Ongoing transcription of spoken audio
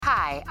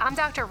Hi, I'm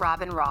Dr.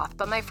 Robin Roth,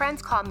 but my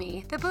friends call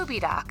me the Booby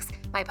Docs,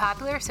 my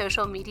popular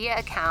social media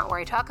account where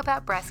I talk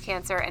about breast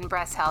cancer and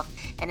breast health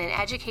in an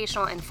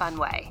educational and fun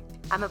way.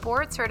 I'm a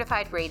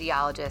board-certified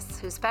radiologist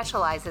who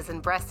specializes in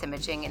breast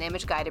imaging and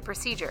image-guided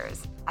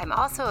procedures. I'm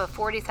also a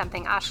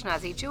 40-something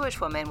Ashkenazi Jewish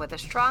woman with a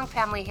strong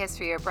family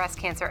history of breast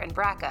cancer and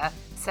BRCA,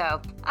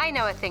 so I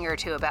know a thing or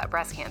two about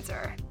breast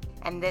cancer.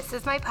 And this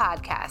is my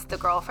podcast, The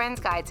Girlfriend's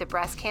Guide to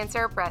Breast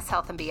Cancer, Breast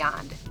Health, and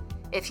Beyond.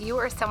 If you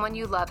or someone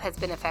you love has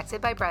been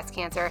affected by breast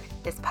cancer,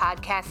 this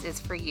podcast is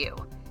for you.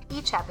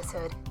 Each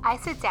episode, I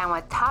sit down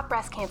with top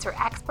breast cancer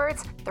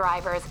experts,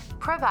 thrivers,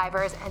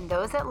 provivers, and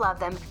those that love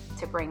them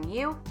to bring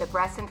you the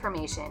breast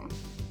information.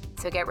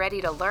 So get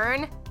ready to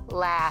learn,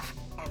 laugh,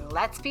 and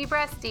let's be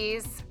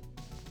breasties.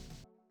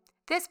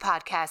 This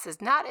podcast is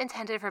not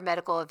intended for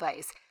medical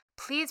advice.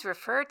 Please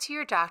refer to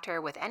your doctor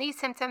with any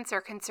symptoms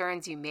or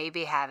concerns you may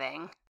be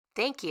having.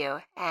 Thank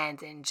you,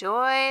 and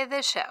enjoy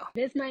the show.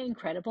 It is my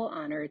incredible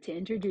honor to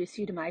introduce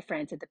you to my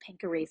friends at the Pink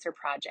Eraser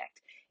Project,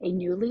 a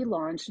newly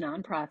launched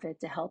nonprofit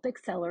to help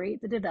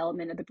accelerate the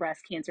development of the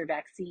breast cancer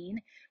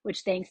vaccine,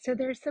 which, thanks to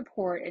their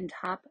support and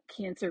top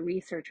cancer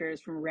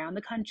researchers from around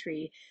the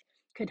country,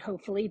 could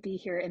hopefully be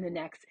here in the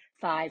next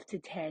 5 to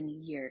 10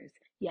 years.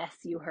 Yes,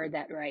 you heard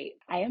that right.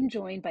 I am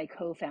joined by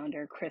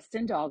co-founder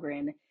Kristen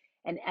Dahlgren,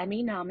 an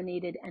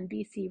Emmy-nominated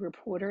NBC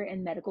reporter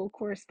and medical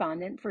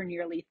correspondent for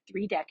nearly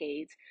 3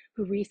 decades,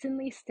 who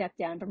recently stepped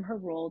down from her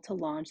role to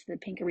launch the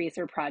Pink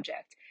Eraser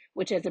Project,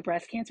 which as a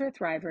breast cancer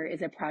thriver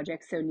is a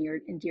project so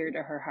near and dear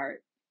to her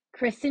heart.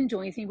 Kristen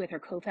joins me with her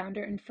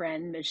co-founder and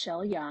friend,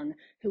 Michelle Young,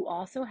 who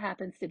also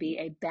happens to be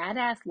a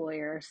badass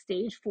lawyer,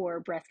 stage 4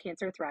 breast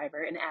cancer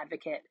thriver, and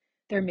advocate.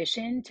 Their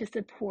mission to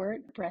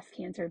support breast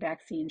cancer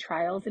vaccine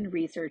trials and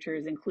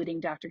researchers, including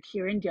Dr.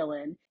 Kieran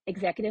Dillon,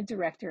 Executive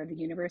Director of the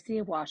University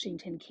of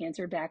Washington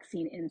Cancer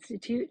Vaccine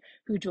Institute,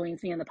 who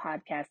joins me on the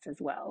podcast as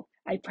well.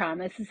 I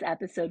promise this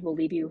episode will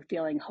leave you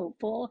feeling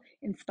hopeful,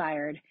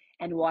 inspired,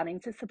 and wanting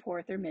to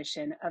support their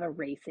mission of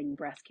erasing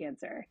breast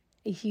cancer.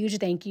 A huge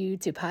thank you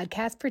to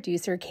podcast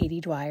producer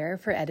Katie Dwyer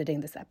for editing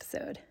this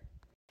episode.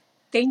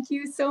 Thank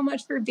you so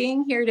much for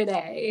being here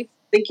today.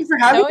 Thank you for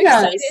having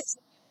us.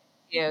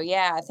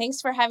 Yeah, thanks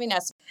for having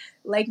us.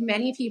 Like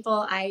many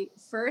people, I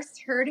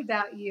first heard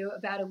about you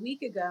about a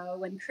week ago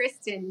when,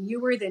 Kristen, you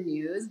were the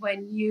news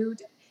when you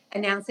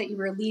announced that you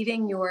were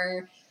leaving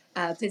your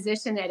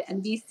position at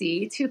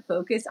NBC to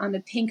focus on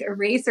the Pink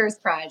Erasers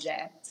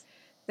Project.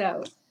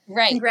 So,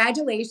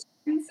 Congratulations.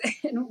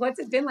 And what's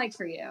it been like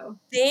for you?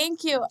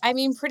 Thank you. I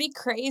mean, pretty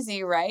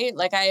crazy, right?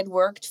 Like, I had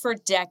worked for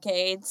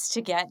decades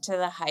to get to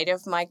the height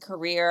of my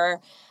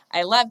career.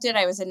 I loved it.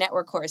 I was a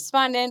network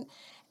correspondent.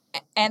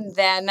 And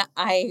then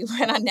I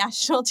went on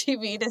national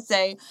TV to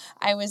say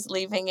I was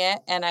leaving it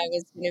and I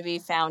was going to be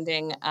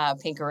founding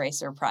Pink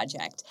Eraser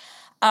Project.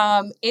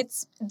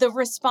 The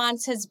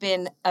response has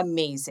been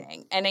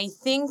amazing. And I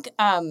think,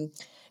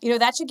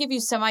 that should give you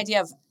some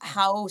idea of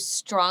how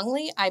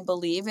strongly I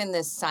believe in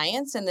this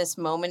science in this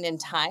moment in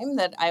time,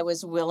 that I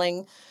was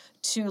willing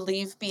to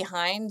leave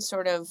behind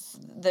sort of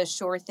the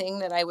sure thing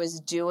that I was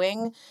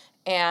doing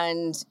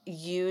and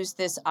use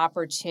this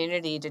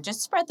opportunity to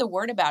just spread the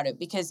word about it.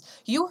 Because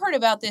you heard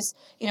about this,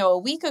 a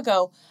week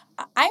ago.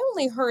 I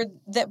only heard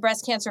that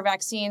breast cancer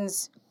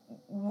vaccines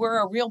were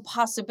a real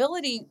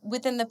possibility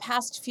within the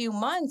past few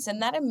months. And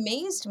that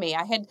amazed me.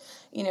 I had,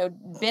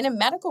 been a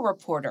medical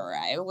reporter.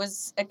 I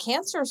was a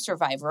cancer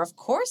survivor. Of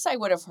course, I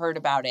would have heard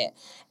about it.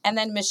 And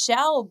then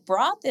Michelle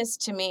brought this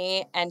to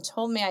me and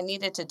told me I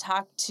needed to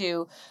talk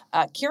to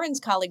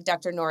Kieran's colleague,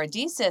 Dr. Nora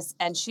Desis.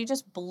 And she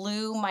just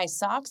blew my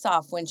socks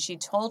off when she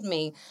told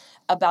me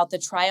about the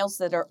trials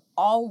that are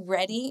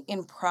already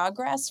in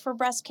progress for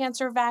breast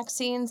cancer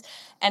vaccines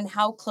and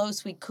how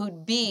close we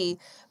could be,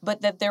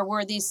 but that there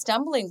were these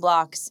stumbling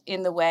blocks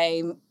in the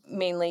way,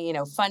 mainly,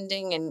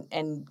 funding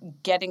and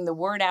getting the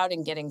word out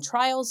and getting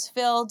trials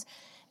filled.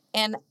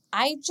 And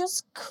I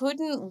just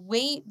couldn't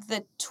wait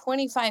the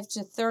 25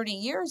 to 30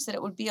 years that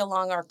it would be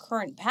along our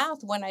current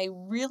path, when I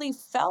really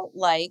felt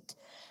like,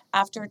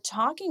 after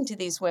talking to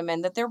these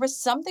women, that there was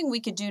something we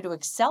could do to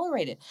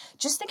accelerate it.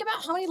 Just think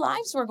about how many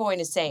lives we're going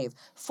to save.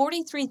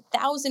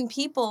 43,000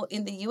 people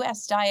in the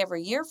U.S. die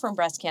every year from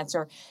breast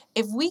cancer.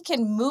 If we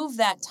can move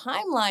that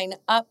timeline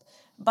up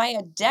by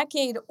a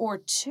decade or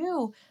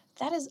two,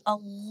 that is a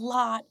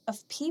lot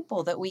of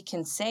people that we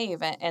can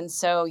save. And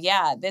so,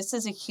 this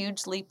is a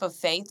huge leap of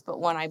faith, but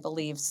one I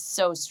believe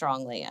so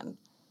strongly in.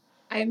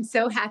 I'm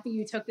so happy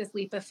you took this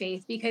leap of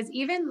faith, because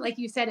even like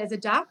you said, as a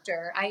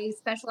doctor, I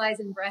specialize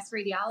in breast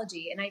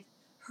radiology, and I've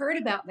heard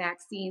about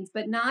vaccines,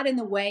 but not in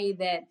the way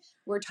that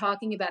we're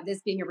talking about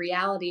this being a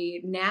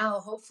reality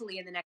now, hopefully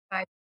in the next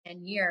 5 to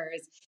 10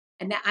 years.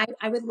 And that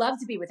I would love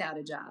to be without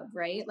a job,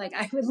 right? Like,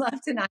 I would love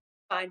to not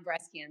find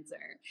breast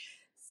cancer.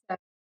 So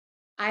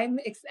I'm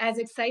as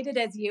excited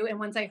as you. And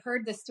once I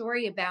heard the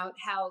story about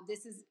how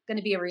this is going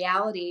to be a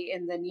reality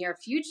in the near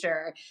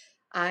future,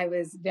 I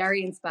was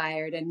very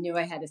inspired and knew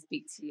I had to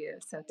speak to you.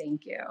 So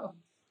thank you.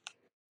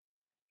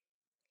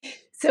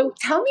 So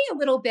tell me a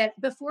little bit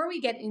before we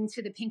get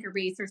into the Pink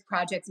Erasers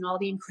project and all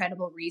the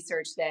incredible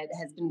research that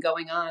has been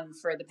going on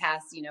for the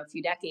past,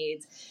 few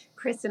decades.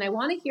 Kristen, I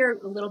want to hear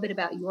a little bit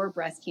about your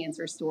breast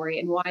cancer story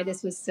and why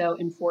this was so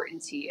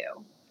important to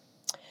you.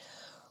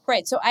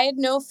 Right. So I had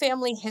no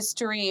family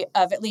history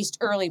of at least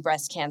early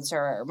breast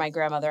cancer. My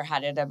grandmother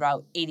had it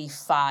about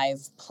 85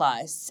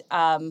 plus.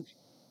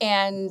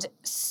 And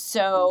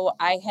so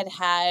I had,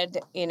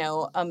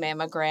 a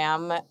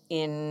mammogram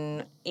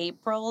in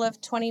April of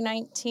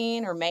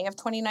 2019 or May of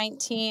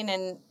 2019,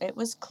 and it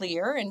was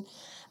clear. And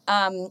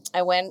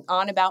I went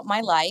on about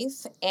my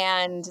life.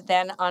 And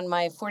then on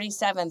my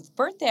 47th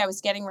birthday, I was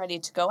getting ready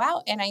to go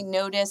out, and I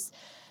noticed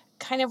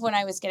kind of when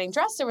I was getting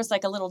dressed, there was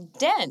like a little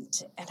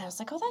dent. And I was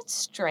like, oh, that's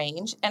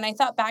strange. And I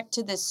thought back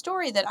to this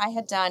story that I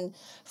had done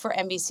for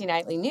NBC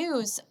Nightly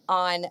News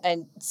on a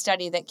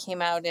study that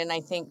came out in,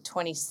 I think,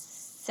 2016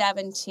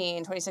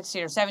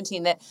 or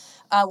 17, that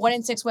 1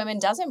 in 6 women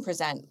doesn't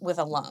present with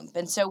a lump.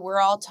 And so we're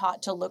all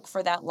taught to look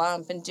for that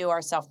lump and do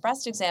our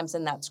self-breast exams,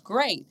 and that's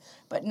great.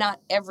 But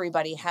not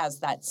everybody has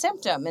that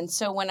symptom. And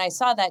so when I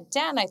saw that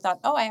dent, I thought,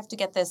 oh, I have to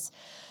get this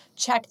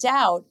checked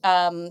out.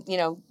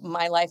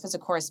 My life as a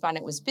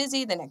correspondent was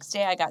busy. The next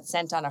day I got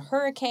sent on a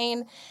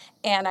hurricane,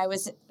 and I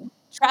was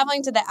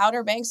traveling to the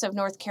Outer Banks of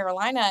North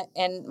Carolina,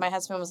 and my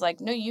husband was like,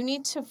 no, you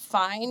need to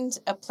find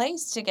a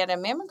place to get a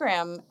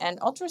mammogram and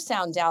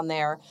ultrasound down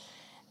there.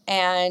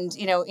 And,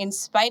 in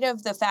spite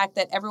of the fact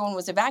that everyone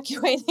was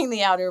evacuating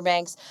the Outer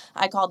Banks,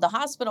 I called the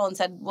hospital and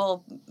said,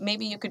 well,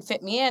 maybe you could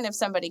fit me in if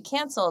somebody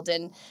canceled.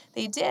 And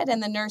they did.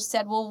 And the nurse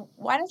said, well,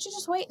 why don't you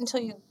just wait until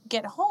you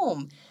get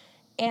home?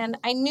 And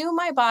I knew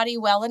my body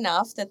well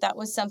enough that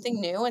was something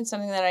new and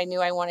something that I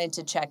knew I wanted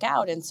to check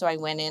out. And so I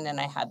went in and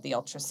I had the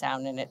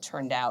ultrasound, and it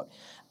turned out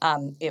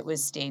it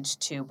was stage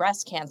 2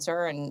 breast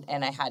cancer. And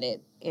I had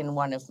it in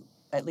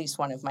at least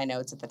one of my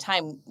notes at the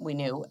time we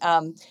knew.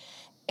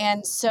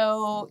 And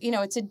so,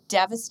 it's a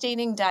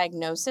devastating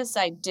diagnosis.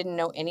 I didn't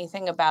know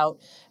anything about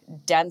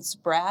dense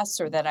breasts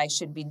or that I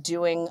should be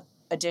doing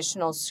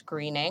additional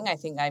screening. I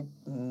think I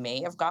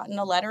may have gotten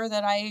a letter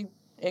that I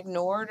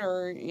ignored,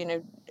 or,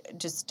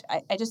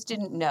 I just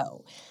didn't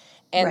know.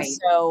 And Right.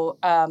 so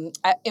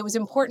it was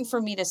important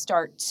for me to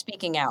start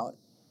speaking out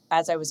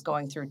as I was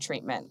going through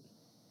treatment.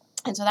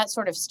 And so that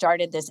sort of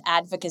started this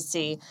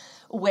advocacy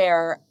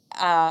where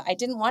I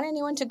didn't want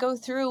anyone to go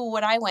through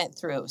what I went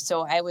through.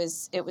 So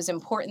it was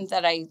important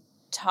that I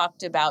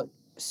talked about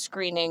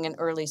screening and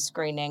early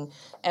screening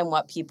and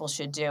what people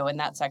should do. And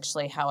that's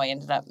actually how I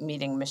ended up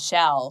meeting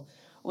Michelle,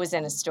 was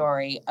in a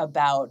story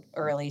about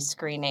early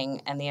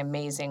screening and the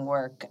amazing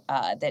work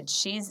that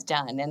she's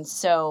done. And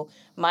so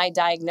my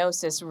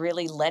diagnosis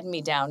really led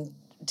me down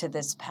to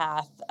this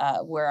path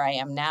where I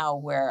am now,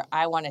 where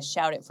I want to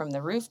shout it from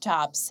the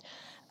rooftops,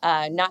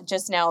 not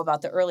just now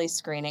about the early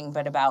screening,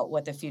 but about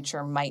what the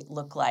future might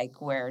look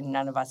like, where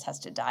none of us has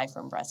to die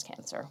from breast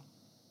cancer.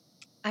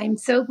 I'm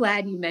so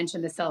glad you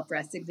mentioned the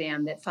self-breast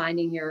exam, that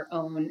finding your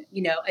own,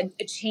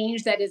 a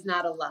change that is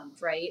not a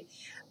lump, right?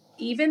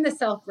 Even the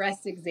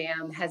self-breast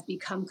exam has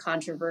become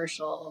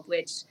controversial,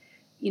 which,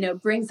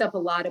 brings up a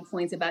lot of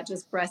points about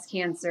just breast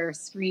cancer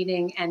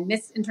screening and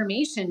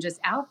misinformation just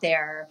out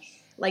there.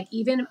 Like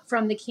even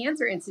from the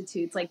cancer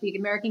institutes, like the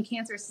American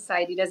Cancer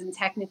Society doesn't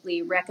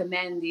technically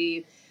recommend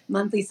the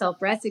monthly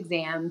self-breast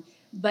exam,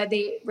 but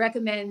they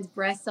recommend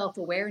breast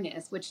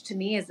self-awareness, which to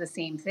me is the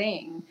same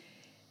thing.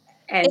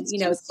 And, it's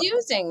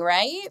confusing,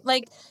 right?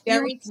 Like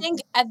you would think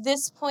at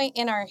this point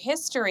in our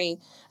history,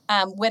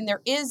 when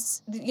there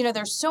is,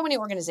 there's so many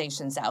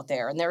organizations out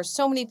there and there are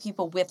so many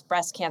people with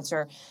breast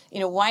cancer,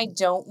 why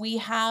don't we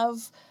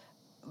have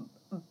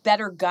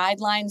better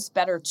guidelines,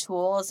 better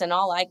tools? And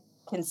all I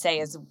can say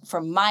is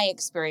from my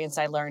experience,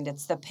 I learned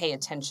it's the pay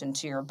attention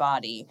to your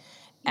body.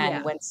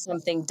 And when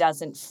something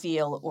doesn't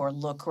feel or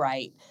look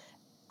right,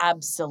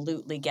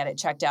 absolutely get it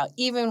checked out.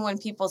 Even when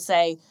people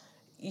say,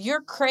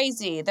 you're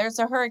crazy, there's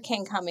a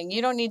hurricane coming,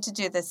 you don't need to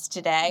do this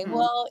today. Mm-hmm.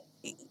 Well,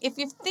 if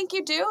you think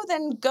you do,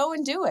 then go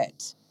and do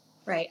it.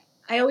 Right.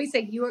 I always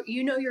say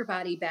you know your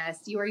body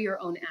best. You are your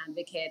own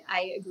advocate.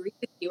 I agree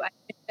with you. I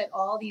think that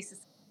all these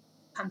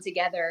come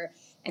together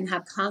and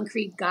have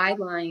concrete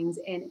guidelines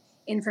and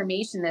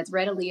information that's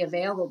readily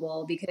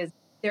available, because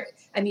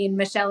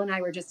Michelle and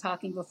I were just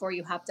talking before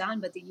you hopped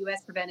on, but the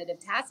U.S. Preventative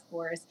Task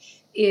Force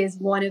is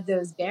one of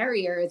those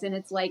barriers. And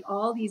it's like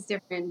all these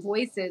different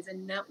voices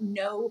and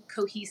no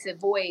cohesive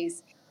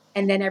voice.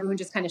 And then everyone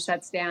just kind of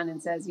shuts down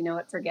and says, you know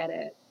what, forget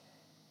it.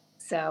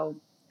 So,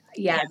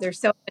 yeah. There's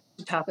so much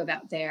to talk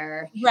about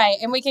there. Right.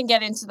 And we can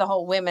get into the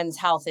whole women's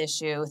health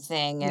issue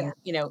thing. And,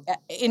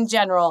 in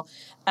general,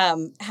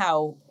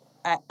 how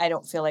I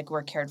don't feel like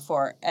we're cared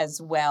for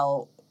as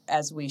well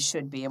as we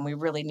should be. And we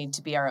really need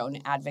to be our own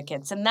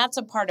advocates. And that's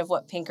a part of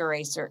what Pink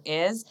Eraser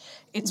is.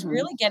 It's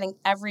really getting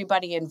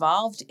everybody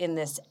involved in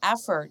this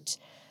effort,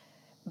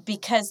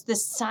 because the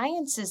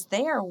science is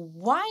there.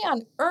 Why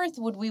on earth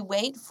would we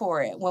wait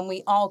for it when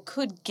we all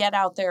could get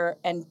out there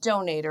and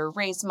donate or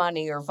raise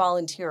money or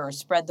volunteer or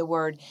spread the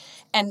word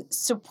and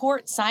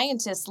support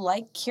scientists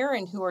like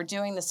Kieran who are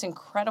doing this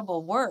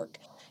incredible work?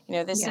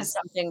 This is Yes.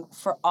 something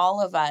for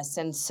all of us.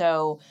 And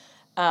so,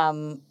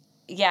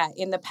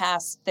 in the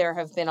past, there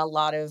have been a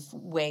lot of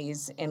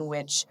ways in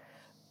which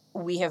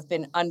we have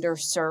been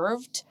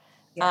underserved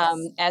Yes.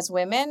 as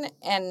women.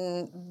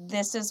 And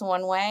this is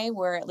one way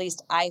where at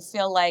least I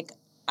feel like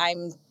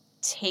I'm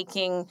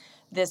taking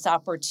this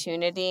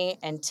opportunity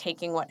and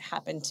taking what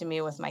happened to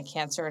me with my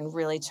cancer and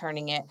really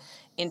turning it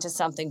into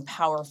something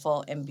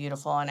powerful and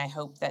beautiful. And I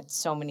hope that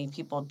so many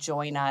people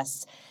join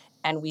us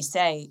and we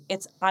say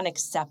it's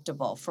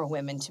unacceptable for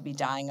women to be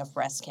dying of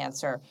breast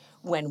cancer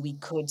when we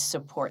could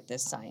support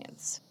this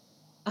science.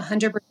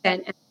 100%.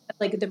 And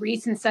like the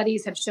recent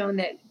studies have shown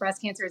that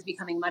breast cancer is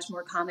becoming much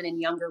more common in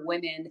younger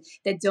women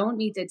that don't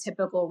meet the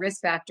typical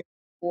risk factors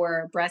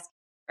for breast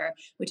cancer,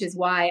 which is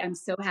why I'm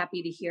so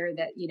happy to hear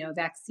that,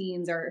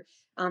 vaccines are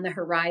on the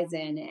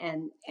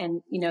horizon.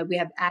 And we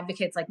have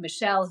advocates like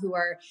Michelle who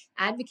are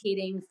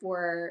advocating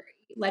for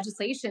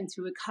legislation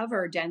to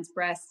cover dense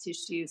breast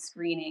tissue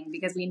screening,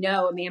 because we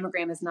know a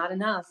mammogram is not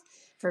enough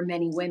for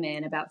many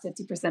women. About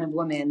 50% of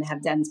women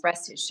have dense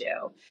breast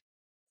tissue.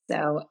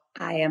 So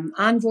I am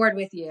on board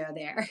with you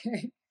there.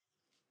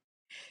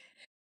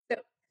 So,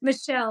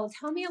 Michelle,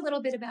 tell me a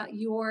little bit about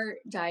your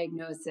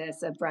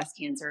diagnosis of breast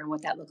cancer and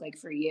what that looked like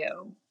for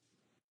you.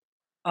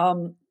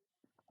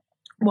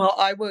 Well,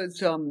 I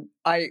was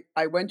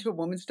I went to a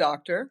woman's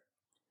doctor.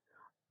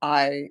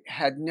 I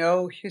had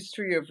no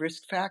history of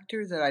risk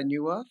factor that I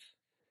knew of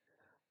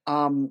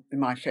in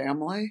my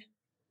family.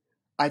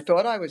 I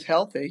thought I was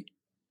healthy.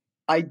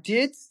 I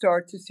did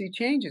start to see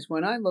changes.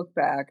 When I look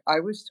back,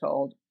 I was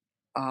told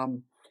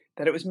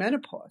that it was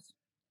menopause.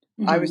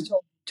 I was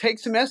told, take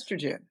some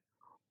estrogen,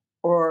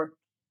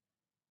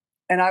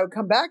 and I would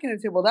come back and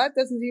I'd say, well, that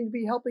doesn't seem to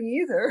be helping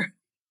either.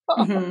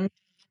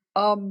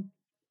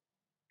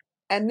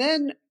 And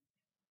then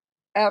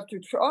after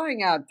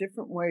trying out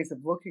different ways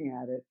of looking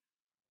at it,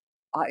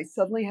 I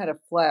suddenly had a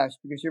flash,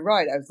 because you're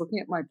right. I was looking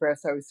at my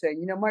breast. I was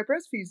saying, my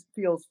breast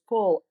feels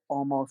full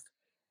almost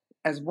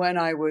as when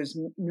I was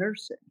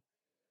nursing.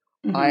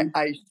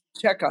 I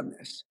check on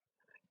this.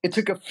 It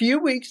took a few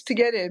weeks to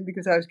get in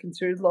because I was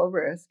considered low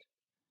risk.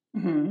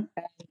 And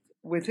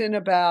within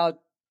about,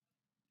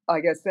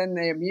 I guess then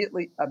they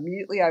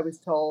immediately I was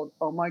told,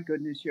 oh my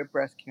goodness, you have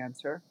breast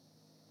cancer.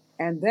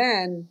 And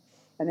then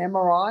an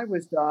MRI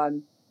was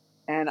done,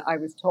 and I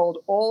was told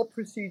all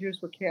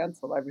procedures were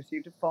canceled. I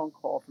received a phone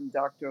call from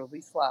Dr.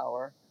 Elise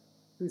Lauer,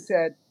 who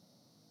said,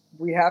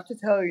 we have to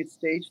tell you it's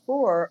stage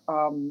 4.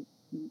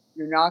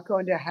 You're not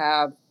going to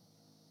have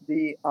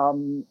the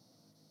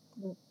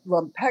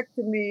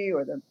lumpectomy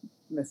or the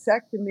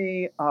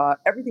mastectomy.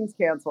 Everything's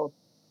canceled.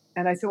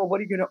 And I said, well, what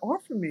are you going to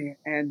offer me?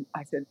 And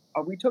I said,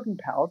 are we talking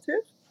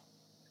palliative?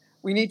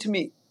 We need to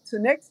meet. So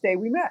next day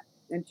we met.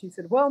 And she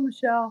said, well,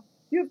 Michelle,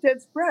 you have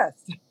dense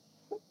breast.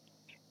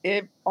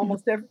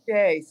 Almost every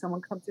day someone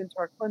comes into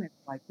our clinic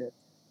like this.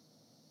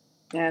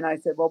 And I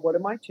said, well, what are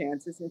my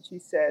chances? And she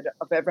said,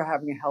 of ever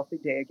having a healthy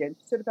day again?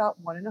 She said, about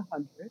 1 in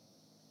 100.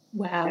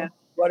 Wow. And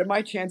what are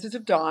my chances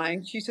of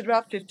dying? She said,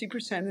 about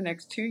 50% the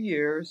next 2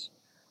 years,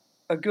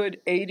 a good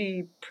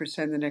 80%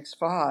 the next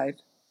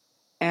 5.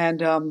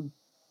 And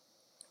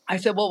I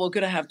said, well, we're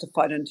going to have to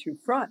fight on 2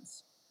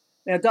 fronts.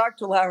 Now,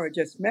 Dr. Lauer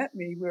just met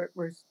me.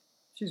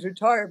 She's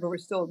retired, but we're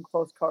still in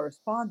close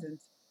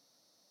correspondence.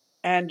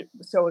 And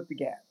so it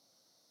began.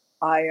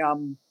 I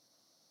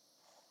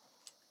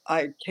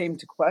came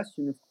to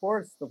question, of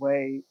course, the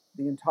way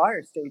the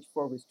entire stage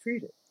 4 was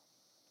treated,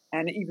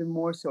 and even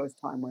more so as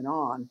time went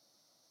on,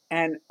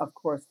 and of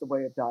course the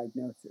way of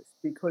diagnosis.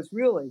 Because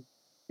really,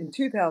 in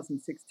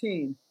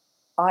 2016,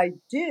 I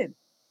did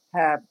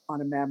have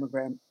on a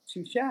mammogram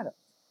 2 shadows.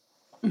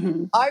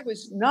 I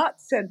was not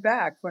sent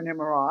back for an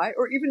MRI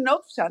or even an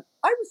ultrasound.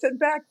 I was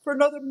sent back for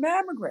another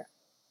mammogram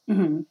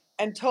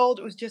and told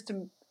it was just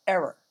an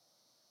error.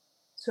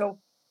 So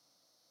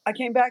I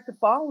came back the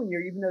following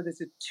year, even though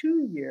there's a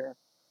 2-year,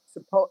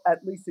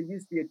 at least there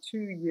used to be a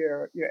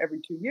 2-year,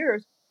 every 2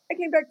 years. I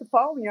came back the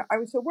following year. I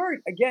was so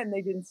worried. Again,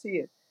 they didn't see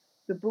it.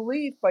 The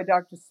belief by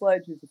Dr.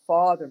 Sledge, who's the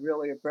father,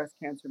 really, of breast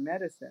cancer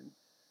medicine,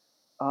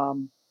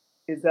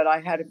 is that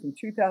I had it from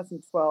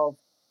 2012,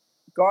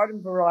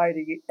 garden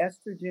variety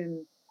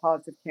estrogen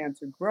positive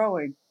cancer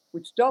growing,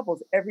 which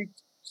doubles every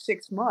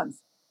 6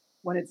 months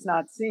when it's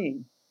not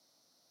seen.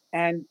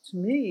 And to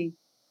me,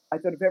 I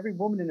thought of every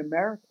woman in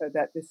America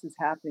that this is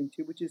happening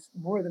to, which is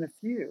more than a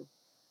few.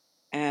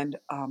 And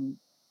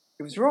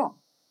it was wrong.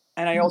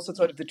 And I also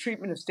thought of the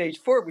treatment of stage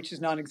 4, which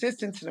is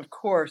non-existent. And of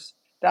course,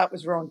 that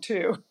was wrong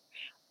too.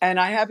 And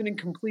I have been in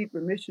complete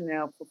remission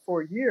now for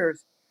 4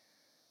 years.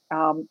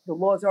 The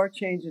laws are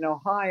changed in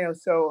Ohio,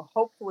 so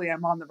hopefully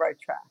I'm on the right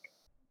track.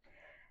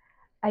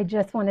 I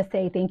just want to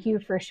say thank you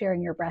for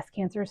sharing your breast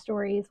cancer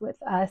stories with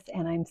us.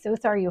 And I'm so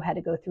sorry you had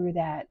to go through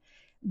that.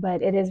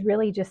 But it is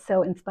really just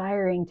so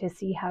inspiring to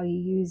see how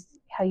you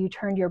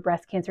turned your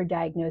breast cancer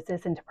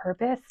diagnosis into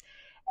purpose,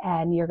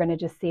 and you're going to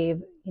just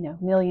save,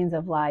 millions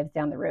of lives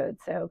down the road.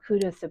 So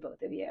kudos to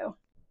both of you.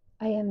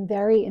 I am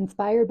very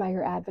inspired by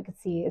your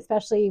advocacy,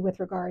 especially with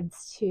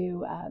regards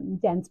to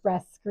dense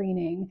breast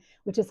screening,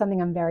 which is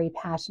something I'm very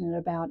passionate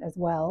about as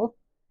well.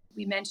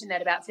 We mentioned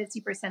that about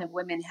 50% of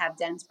women have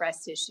dense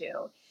breast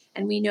tissue.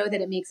 And we know that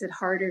it makes it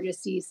harder to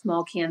see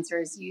small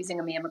cancers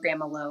using a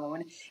mammogram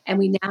alone. And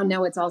we now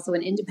know it's also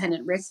an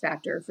independent risk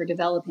factor for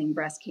developing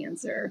breast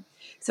cancer.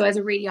 So as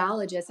a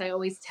radiologist, I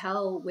always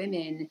tell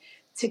women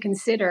to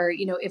consider,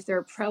 if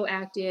they're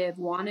proactive,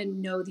 want to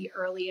know the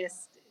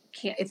earliest,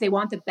 if they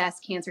want the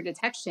best cancer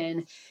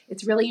detection,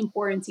 it's really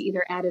important to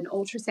either add an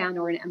ultrasound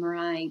or an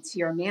MRI to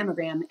your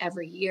mammogram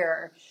every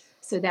year.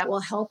 So that will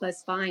help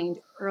us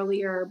find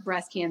earlier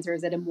breast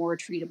cancers at a more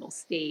treatable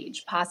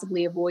stage,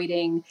 possibly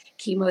avoiding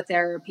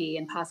chemotherapy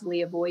and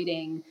possibly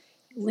avoiding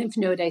lymph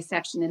node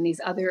dissection and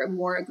these other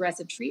more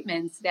aggressive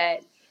treatments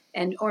that,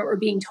 or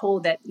being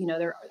told that,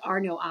 there are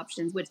no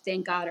options, which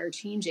thank God are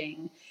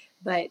changing.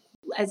 But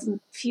as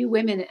few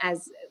women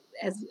as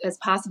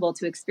possible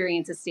to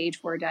experience a stage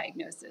 4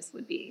 diagnosis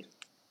would be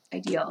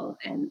ideal.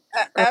 And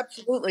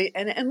absolutely.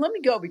 And let me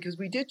go, because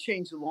we did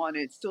change the law and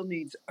it still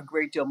needs a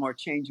great deal more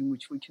changing,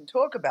 which we can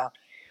talk about.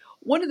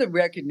 One of the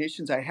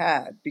recognitions I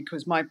had,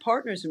 because my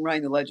partners in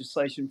writing the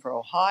legislation for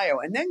Ohio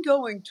and then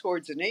going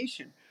towards the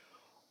nation,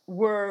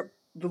 were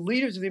the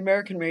leaders of the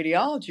American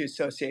Radiology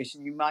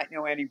Association. You might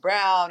know Annie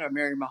Brown or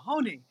Mary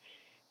Mahoney.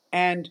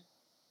 And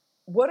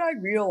what I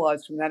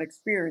realized from that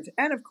experience,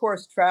 and of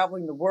course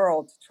traveling the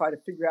world to try to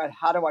figure out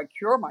how do I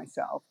cure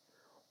myself,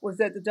 was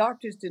that the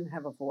doctors didn't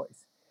have a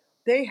voice.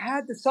 They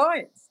had the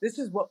science. This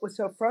is what was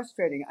so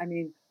frustrating. I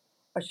mean,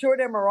 a short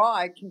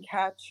MRI can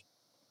catch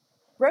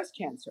breast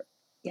cancer.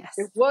 yes,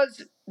 It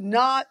was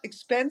not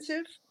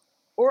expensive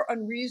or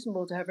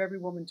unreasonable to have every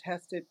woman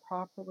tested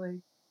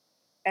properly,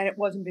 and it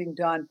wasn't being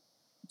done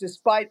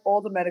despite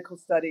all the medical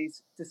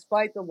studies,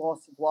 despite the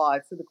loss of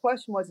lives. So the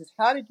question was,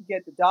 how did you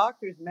get the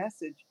doctor's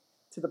message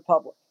to the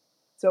public?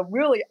 So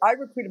really, I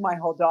recruited my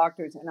whole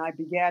doctors, and I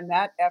began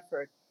that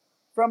effort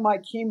from my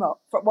chemo.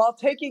 While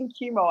taking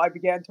chemo, I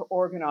began to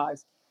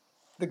organize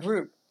the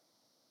group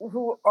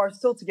who are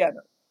still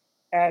together.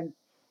 And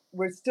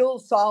we're still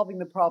solving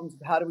the problems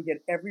of how do we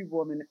get every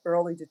woman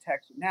early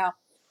detection. Now,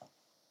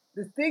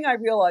 the thing I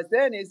realized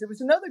then is there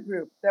was another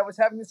group that was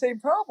having the same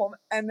problem,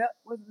 and that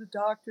was the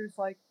doctors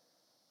like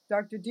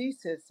Dr.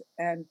 Desis,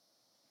 and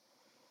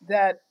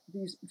that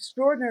these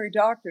extraordinary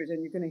doctors,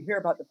 and you're going to hear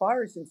about the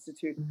Virus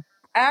Institute,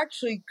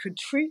 actually could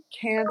treat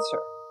cancer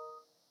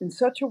in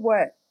such a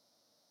way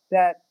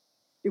that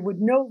it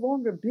would no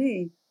longer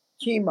be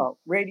chemo,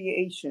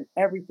 radiation,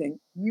 everything.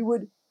 You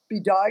would be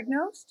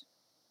diagnosed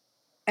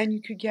and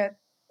you could get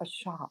a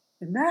shot.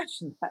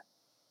 Imagine that.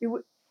 It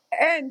would,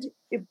 and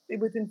if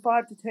within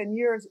 5 to 10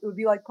 years, it would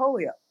be like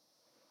polio.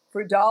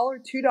 For $1,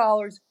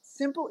 $2,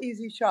 simple,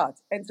 easy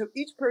shots. And so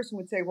each person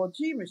would say, well,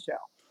 gee,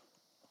 Michelle.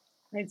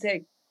 They'd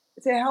say,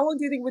 how long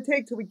do you think it would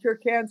take till we cure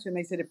cancer? And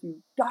they said, if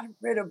you got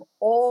rid of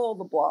all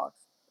the blocks,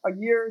 a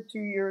year, 2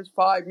 years,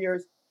 5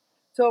 years.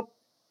 So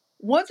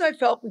once I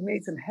felt we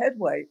made some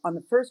headway on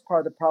the first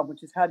part of the problem,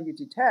 which is how do you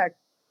detect,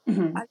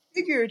 I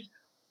figured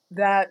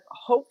that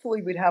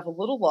hopefully we'd have a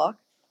little luck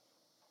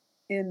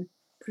in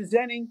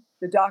presenting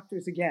the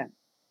doctors again,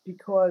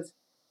 because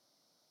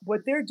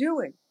what they're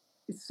doing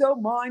is so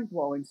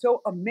mind-blowing,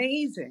 so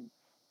amazing,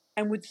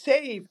 and would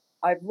save,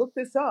 I've looked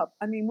this up,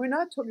 I mean, we're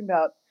not talking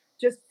about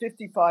just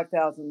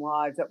 55,000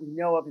 lives that we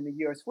know of in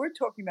the US. We're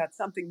talking about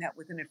something that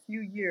within a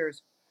few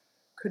years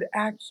could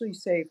actually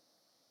save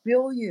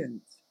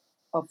billions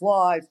of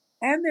lives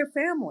and their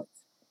families.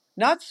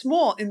 Not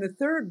small. In the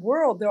third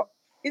world, there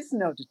is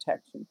no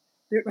detection.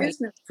 There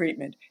is no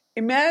treatment.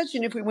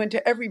 Imagine if we went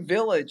to every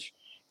village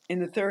in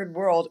the third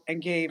world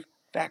and gave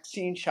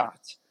vaccine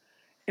shots.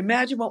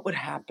 Imagine what would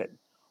happen.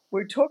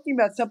 We're talking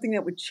about something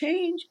that would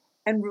change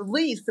and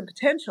release the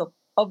potential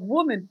of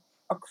women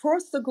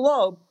across the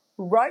globe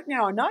who right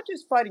now are not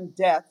just fighting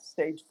death,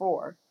 stage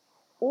 4,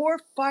 or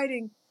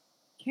fighting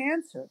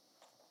cancer,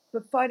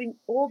 but fighting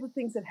all the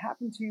things that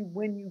happen to you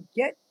when you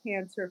get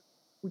cancer,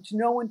 which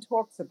no one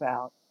talks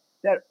about,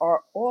 that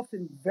are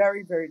often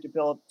very, very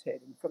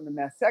debilitating, from the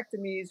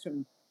mastectomies,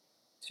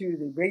 to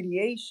the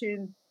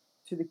radiation,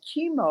 to the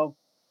chemo.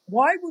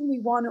 Why would we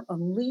want to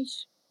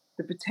unleash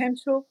the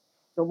potential,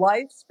 the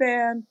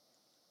lifespan,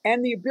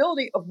 and the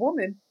ability of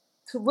women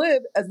to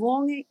live as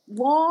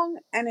long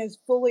and as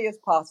fully as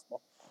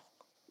possible?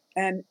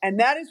 And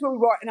that is where we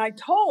are. And I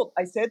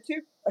said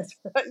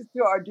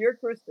to our dear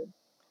Kristen,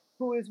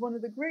 who is one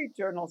of the great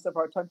journalists of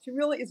our time, she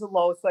really is a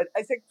lowest light.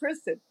 I said,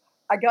 Kristen,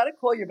 I got to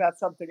call you about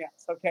something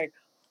else, okay?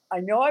 I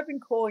know I've been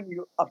calling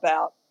you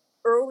about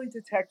early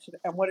detection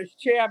and what a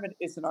sham it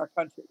is in our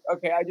country,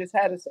 okay? I just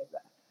had to say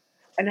that,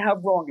 and how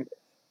wrong it is.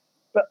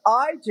 But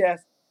I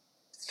just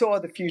saw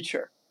the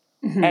future,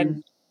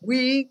 and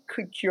we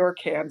could cure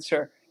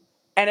cancer.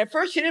 And at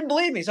first she didn't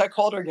believe me, so I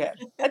called her again.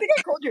 I think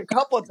I called you a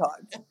couple of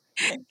times.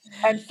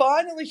 And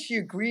finally she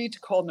agreed to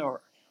call Nora.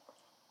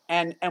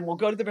 And we'll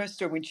go to the rest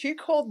story. When she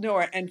called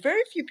Nora, and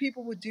very few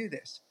people would do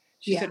this,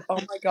 she said, oh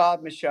my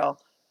God, Michelle,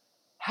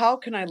 how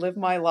can I live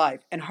my life?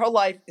 And her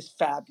life is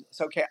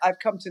fabulous. Okay, I've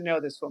come to know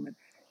this woman.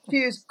 She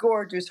is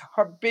gorgeous.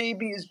 Her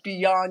baby is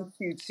beyond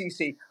cute,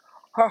 Cece.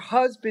 Her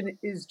husband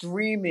is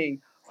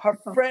dreamy. Her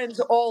friends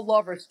all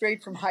love her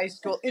straight from high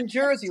school in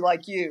Jersey,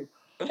 like you.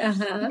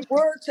 Uh-huh. She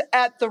works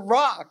at The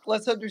Rock.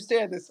 Let's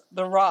understand this.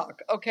 The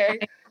Rock, okay?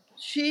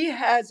 She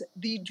has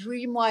the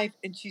dream life,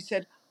 and she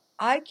said,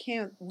 I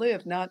can't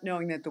live not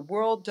knowing that the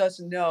world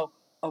doesn't know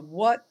of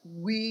what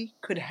we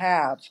could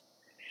have,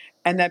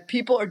 and that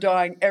people are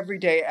dying every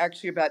day,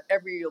 actually about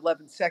every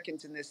 11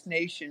 seconds in this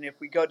nation. If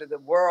we go to the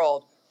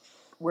world,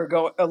 we're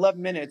going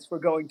 11 minutes, we're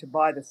going to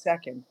by the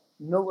second,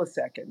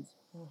 milliseconds.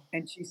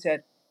 And she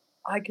said,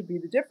 I could be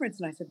the difference.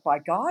 And I said, by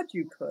God,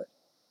 you could.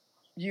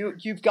 You're,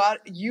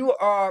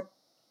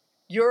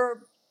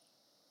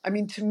 I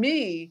mean, to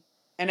me,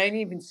 and I didn't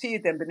even see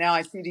it then, but now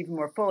I see it even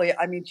more fully.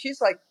 I mean,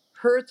 she's like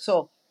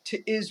Herzl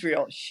to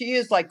Israel. She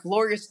is like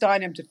Gloria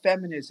Steinem to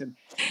feminism.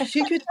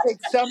 She could take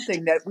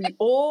something that we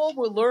all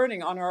were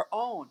learning on our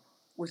own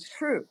was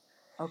true,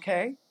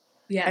 okay?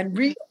 Yeah.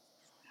 And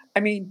I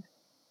mean,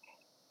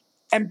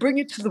 and bring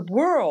it to the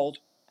world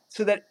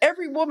so that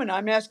every woman,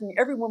 I'm asking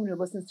every woman who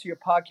listens to your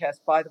podcast,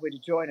 by the way, to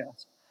join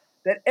us,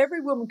 that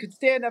every woman could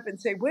stand up and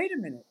say, wait a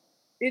minute,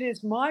 it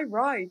is my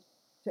right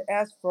to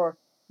ask for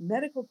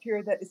medical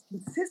care that is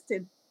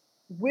consistent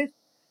with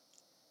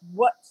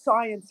what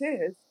science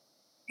is.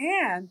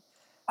 And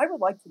I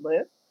would like to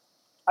live.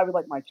 I would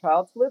like my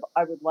child to live.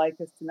 I would like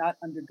us to not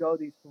undergo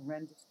these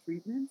horrendous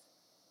treatments.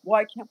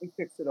 Why can't we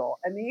fix it all?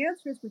 And the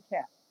answer is we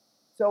can.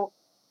 So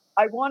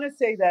I want to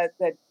say that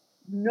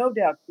no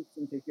doubt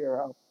Kristen's a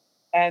hero.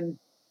 And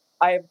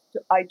I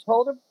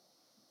told her,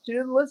 she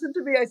didn't listen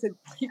to me. I said,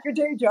 keep your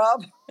day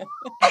job.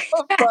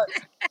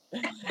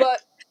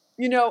 but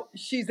you know,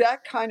 she's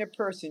that kind of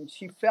person.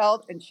 She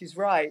felt, and she's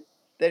right,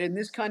 that in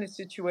this kind of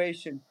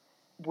situation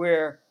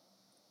where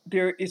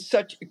there is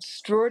such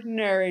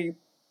extraordinary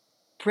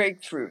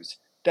breakthroughs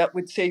that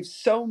would save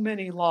so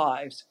many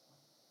lives,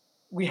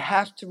 we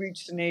have to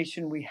reach the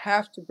nation. We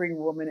have to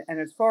bring women. And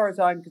as far as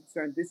I'm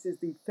concerned, this is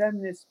the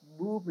feminist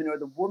movement or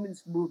the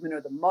women's movement or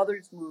the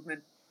mother's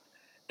movement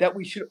that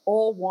we should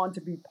all want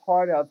to be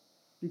part of,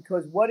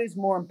 because what is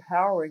more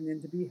empowering than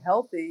to be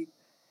healthy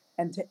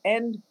and to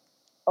end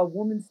a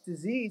woman's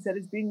disease that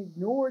is being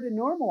ignored and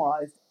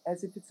normalized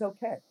as if it's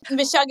okay?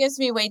 Michelle gives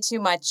me way too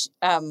much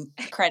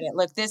credit.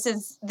 Look, this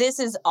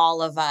is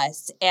all of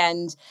us.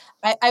 And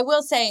I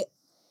will say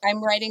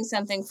I'm writing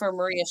something for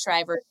Maria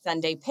Shriver's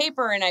Sunday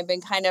paper, and I've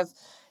been kind of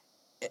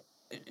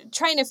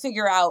trying to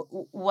figure out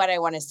what I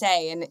want to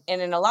say. And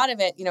in a lot of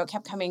it, it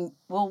kept coming,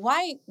 well,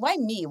 why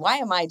me? Why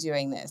am I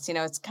doing this?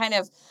 It's kind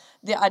of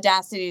the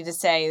audacity to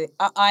say,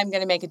 I'm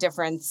going to make a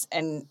difference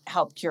and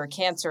help cure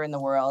cancer in the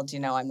world.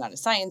 I'm not a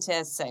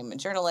scientist, I'm a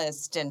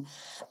journalist. And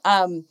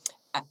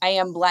I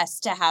am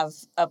blessed to have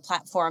a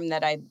platform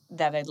that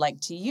I'd like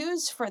to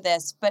use for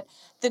this. But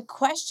the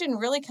question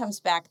really comes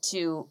back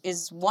to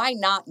is why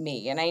not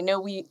me? And I know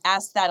we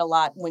ask that a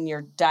lot when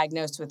you're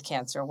diagnosed with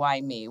cancer.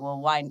 Why me? Well,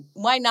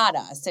 why not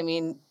us? I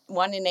mean,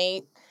 1 in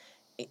 8,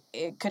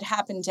 it could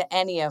happen to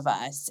any of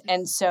us.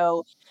 And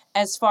so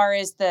as far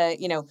as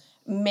the,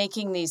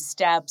 making these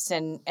steps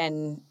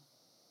and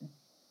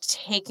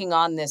taking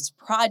on this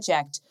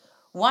project,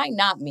 why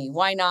not me?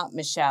 Why not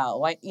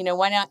Michelle? Why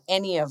not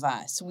any of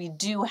us? We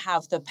do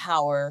have the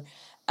power.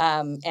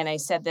 And I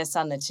said this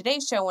on the Today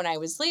Show when I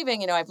was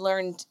leaving. If I've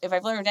learned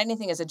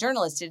anything as a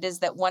journalist, it is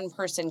that one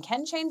person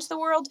can change the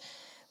world,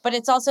 but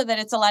it's also that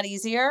it's a lot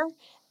easier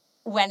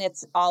when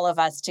it's all of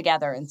us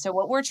together. And so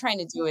what we're trying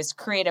to do is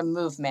create a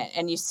movement.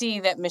 And you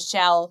see that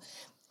Michelle,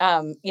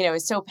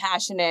 is so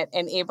passionate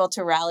and able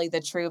to rally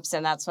the troops.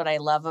 And that's what I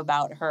love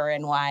about her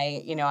and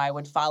why, I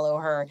would follow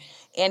her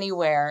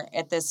anywhere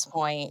at this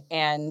point.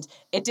 And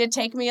it did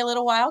take me a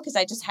little while because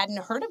I just hadn't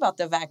heard about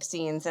the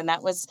vaccines. And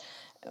that was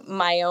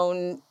my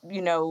own,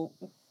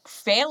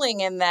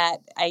 failing in that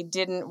I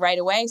didn't right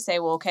away say,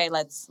 well, okay,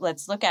 let's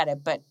look at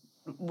it. But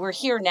we're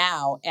here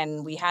now.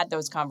 And we had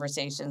those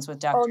conversations with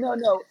Dr. Oh,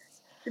 no.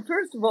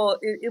 First of all,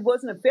 it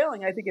wasn't a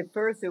failing. I think at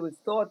first it was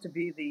thought to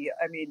be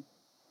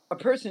a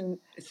person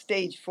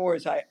stage 4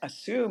 is,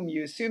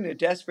 you assume they're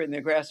desperate and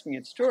they're grasping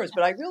at straws,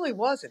 but I really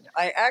wasn't.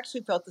 I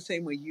actually felt the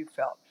same way you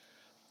felt.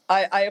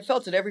 I have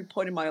felt at every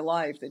point in my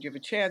life that you have a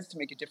chance to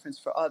make a difference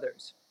for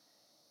others.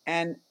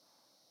 And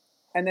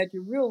that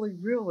you're really,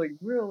 really,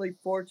 really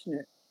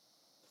fortunate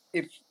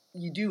if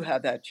you do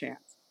have that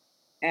chance.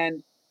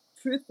 And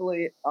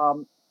truthfully,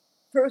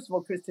 first of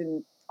all,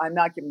 Kristen, I'm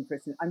not giving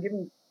Kristen,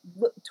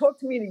 talk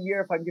to me in a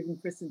year if I'm giving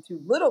Kristen too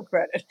little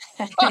credit.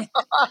 I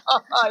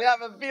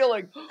have a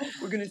feeling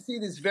we're going to see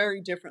this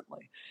very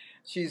differently.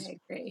 She's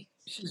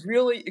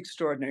really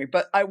extraordinary.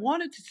 But I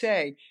wanted to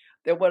say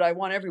that what I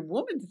want every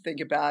woman to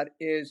think about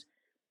is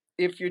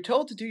if you're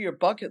told to do your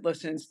bucket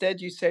list and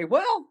instead you say,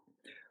 well,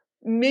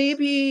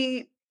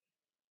 maybe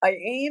I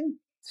aim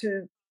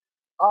to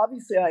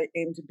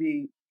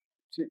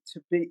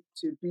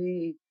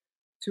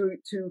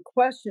to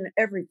question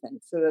everything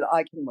so that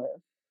I can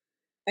live.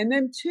 And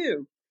then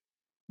 2,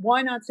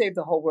 why not save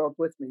the whole world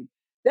with me?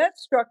 that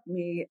struck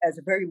me as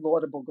a very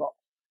laudable goal.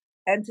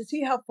 And to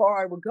see how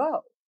far I would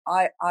go,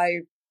 I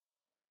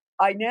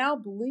now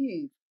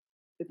believe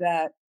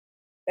that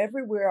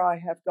everywhere I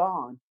have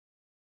gone,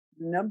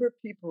 the number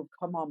of people who've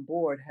come on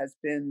board has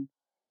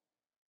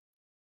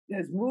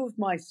moved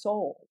my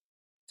soul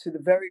to the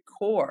very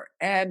core.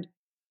 And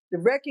the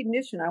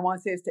recognition I want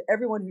to say is to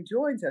everyone who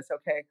joins us,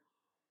 okay,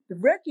 the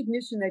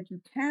recognition that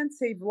you can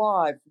save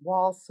lives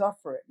while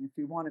suffering, if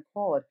you want to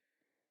call it,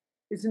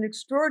 is an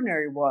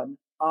extraordinary one.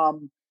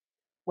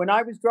 When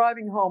I was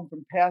driving home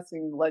from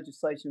passing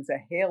legislation, it was a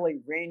haily,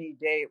 rainy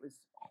day. It was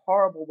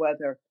horrible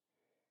weather.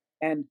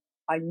 And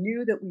I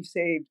knew that we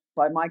saved,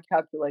 by my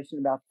calculation,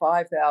 about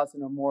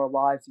 5,000 or more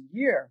lives a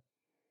year.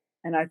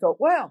 And I thought,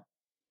 well,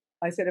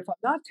 I said, if I'm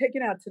not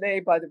taken out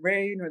today by the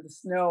rain or the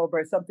snow or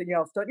by something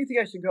else, don't you think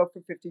I should go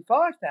for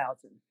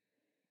 55,000?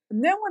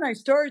 And then when I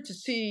started to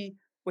see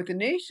what the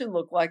nation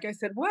looked like, I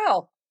said,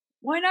 well,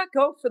 why not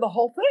go for the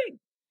whole thing?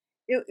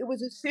 It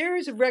was a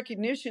series of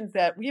recognitions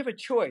that we have a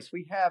choice.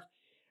 We have,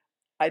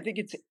 I think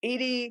it's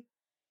 80,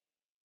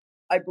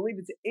 I believe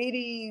it's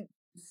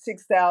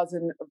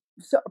 86,000,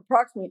 so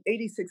approximately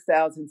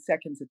 86,000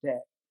 seconds a day.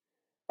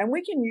 And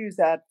we can use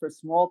that for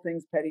small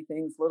things, petty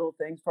things, little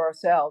things for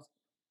ourselves,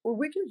 or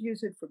we can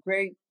use it for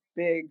great,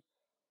 big,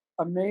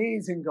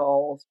 amazing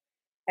goals.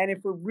 And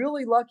if we're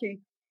really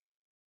lucky,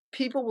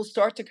 people will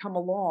start to come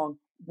along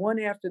one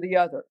after the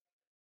other.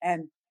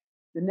 And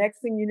the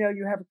next thing you know,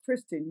 you have a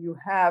Kristen, you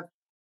have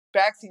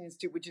Vaccine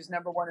Institute, which is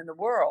number one in the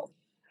world,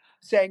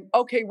 saying,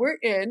 okay, we're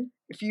in.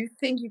 If you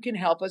think you can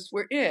help us,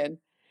 we're in.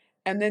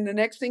 And then the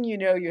next thing you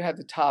know, you have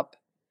the top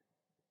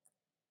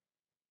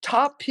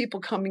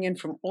people coming in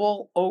from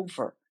all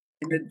over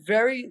in the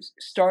very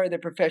start of the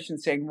profession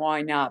saying,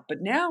 why not?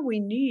 But now we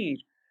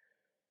need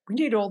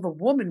all the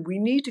women. We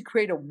need to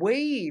create a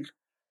wave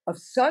of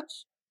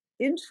such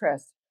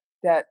interest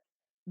that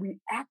we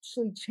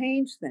actually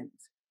change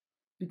things.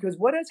 Because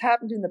what has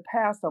happened in the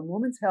past on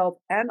women's health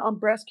and on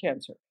breast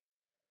cancer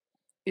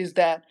is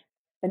that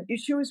an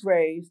issue is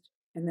raised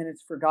and then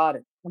it's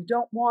forgotten. We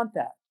don't want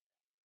that.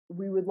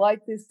 We would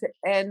like this to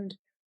end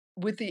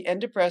with the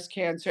end of breast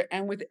cancer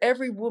and with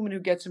every woman who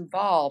gets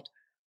involved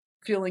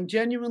feeling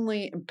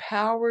genuinely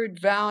empowered,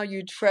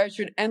 valued,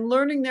 treasured, and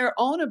learning their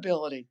own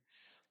ability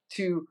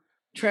to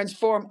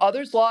transform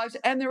others' lives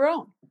and their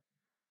own.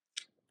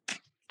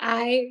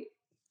 I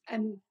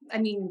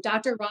mean,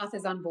 Dr. Roth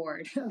is on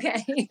board.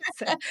 Okay.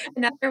 So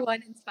another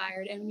one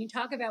inspired. And when you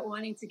talk about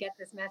wanting to get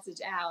this message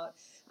out,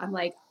 I'm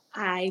like,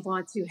 I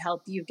want to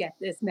help you get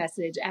this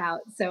message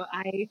out. So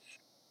I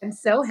am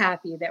so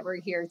happy that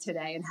we're here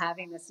today and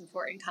having this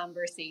important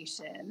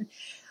conversation.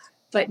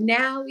 But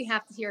now we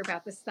have to hear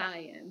about the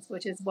science,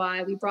 which is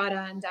why we brought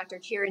on Dr.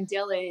 Kieran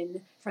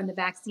Dillon from the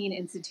Vaccine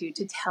Institute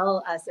to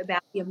tell us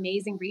about the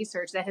amazing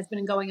research that has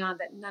been going on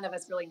that none of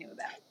us really knew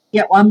about.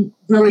 Yeah, well, I'm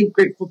really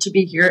grateful to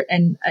be here.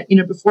 And,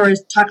 before I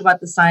talk about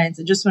the science,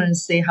 I just wanted to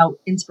say how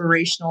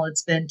inspirational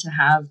it's been to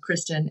have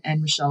Kristen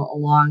and Michelle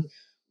along.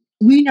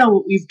 We know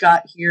what we've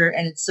got here,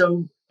 and it's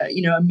so,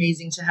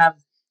 amazing to have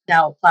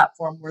now a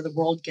platform where the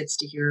world gets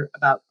to hear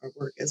about our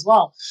work as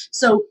well.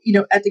 So,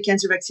 at the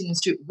Cancer Vaccine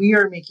Institute, we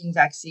are making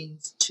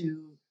vaccines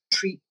to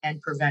treat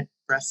and prevent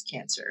breast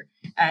cancer.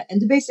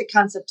 And the basic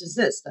concept is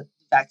this, that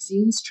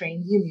vaccines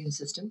train the immune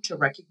system to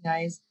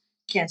recognize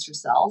cancer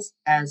cells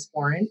as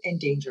foreign and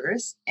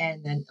dangerous,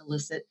 and then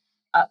elicit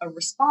a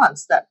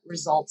response that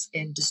results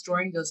in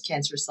destroying those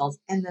cancer cells,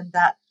 and then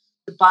that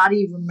the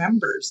body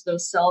remembers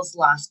those cells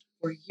last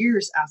for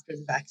years after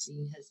the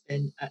vaccine has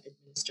been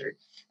administered.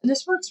 And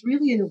this works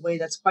really in a way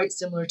that's quite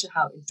similar to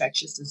how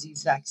infectious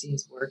disease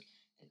vaccines work,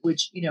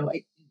 which, we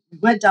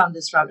went down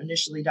this route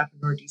initially, Dr.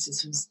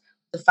 Nordesis, who's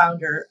the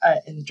founder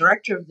and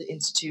director of the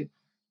Institute,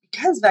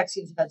 because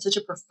vaccines have had such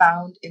a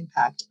profound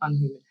impact on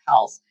human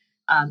health.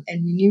 And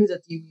we knew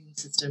that the immune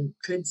system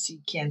could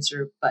see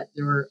cancer, but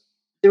there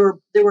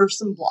were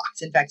some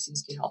blocks, and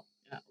vaccines can help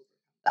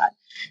that.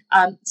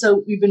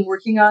 So we've been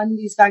working on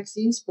these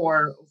vaccines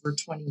for over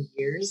 20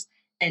 years.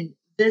 And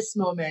this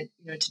moment,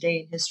 today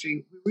in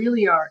history, we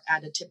really are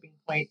at a tipping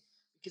point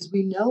because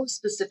we know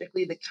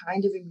specifically the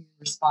kind of immune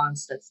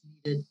response that's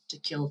needed to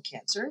kill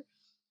cancer.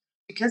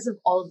 Because of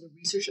all of the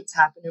research that's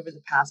happened over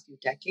the past few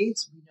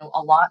decades, we know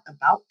a lot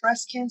about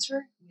breast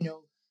cancer. We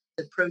know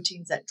the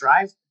proteins that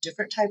drive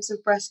different types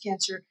of breast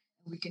cancer,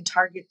 and we can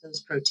target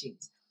those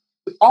proteins.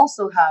 We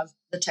also have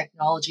the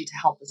technology to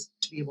help us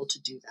to be able to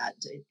do that.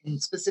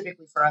 And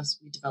specifically for us,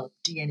 we developed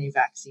DNA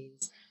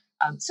vaccines,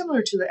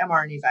 similar to the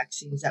mRNA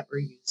vaccines that were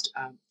used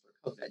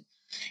for COVID.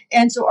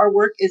 And so our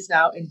work is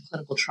now in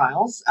clinical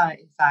trials.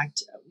 In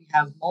fact, we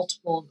have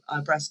multiple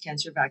breast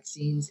cancer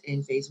vaccines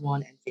in phase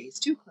 1 and phase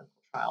 2 clinical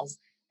trials,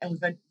 and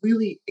we've had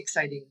really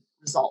exciting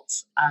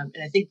results. And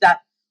I think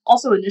that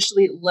also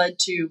initially led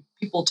to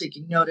people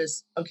taking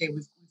notice, okay,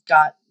 we've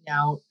got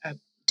now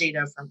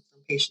data from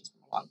patients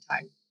from a long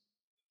time.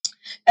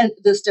 And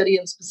the study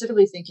I'm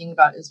specifically thinking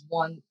about is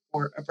one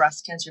for a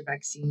breast cancer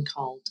vaccine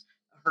called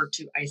a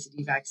HER2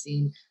 ICD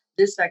vaccine.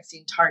 This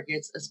vaccine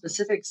targets a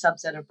specific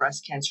subset of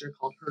breast cancer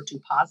called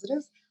HER2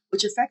 positive,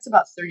 which affects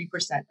about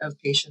 30% of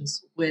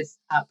patients with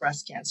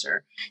breast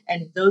cancer.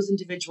 And those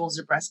individuals,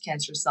 their breast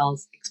cancer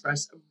cells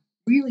express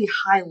really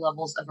high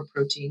levels of a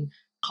protein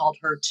called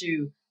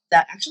HER2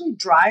 that actually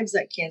drives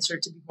that cancer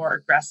to be more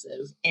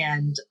aggressive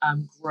and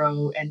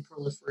grow and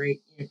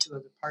proliferate to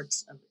other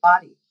parts of the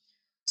body.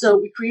 So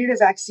we created a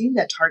vaccine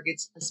that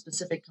targets a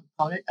specific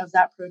component of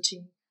that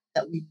protein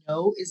that we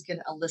know is going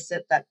to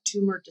elicit that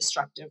tumor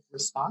destructive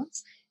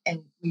response.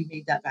 And we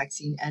made that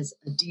vaccine as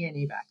a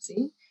DNA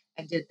vaccine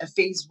and did a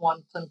phase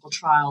 1 clinical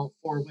trial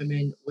for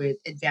women with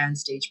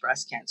advanced stage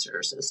breast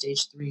cancer, so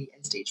stage 3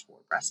 and stage 4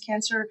 breast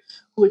cancer,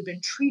 who had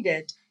been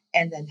treated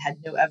and then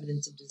had no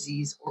evidence of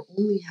disease or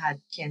only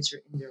had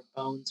cancer in their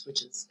bones,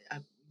 which is,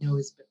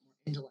 is a bit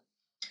more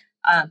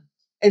indolent.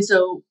 And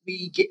so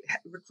we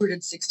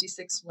recruited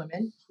 66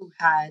 women who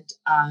had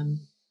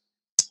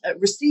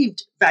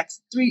received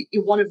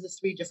one of the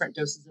 3 different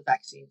doses of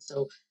vaccine.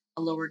 So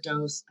a lower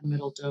dose, a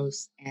middle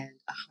dose, and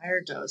a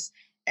higher dose.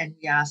 And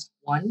we asked,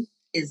 1,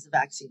 is the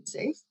vaccine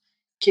safe?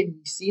 Can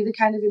we see the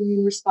kind of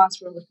immune response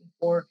we're looking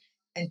for?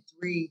 And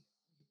 3,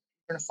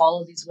 we're going to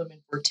follow these women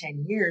for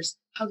 10 years.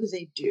 How do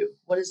they do?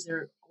 What does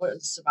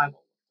survival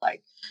look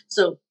like?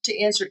 So to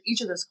answer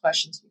each of those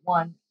questions,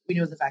 1, we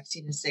know the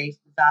vaccine is safe.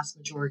 The vast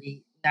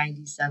majority,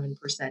 97%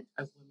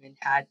 of women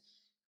had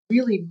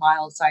really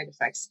mild side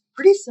effects,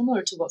 pretty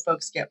similar to what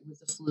folks get with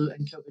the flu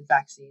and COVID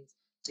vaccines.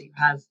 So you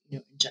have,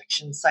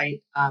 injection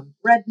site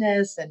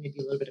redness and maybe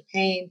a little bit of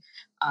pain,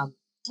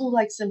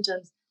 flu-like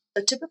symptoms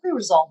that typically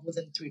resolve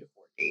within 3 to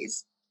 4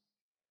 days.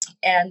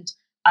 And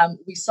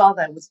we saw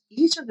that with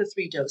each of the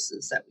 3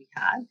 doses that we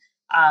had,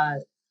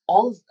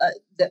 all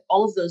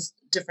of those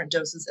different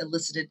doses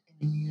elicited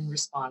an immune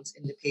response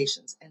in the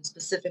patients, and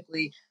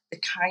specifically the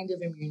kind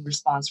of immune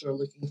response we're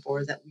looking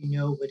for that we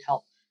know would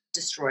help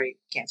destroy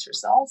cancer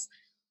cells.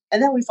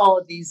 And then we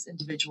followed these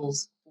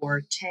individuals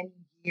for 10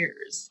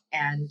 years.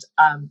 And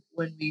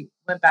when we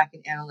went back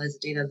and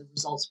analyzed the data, the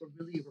results were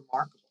really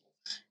remarkable.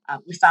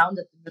 We found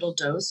that the middle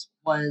dose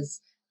was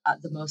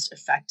the most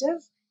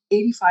effective.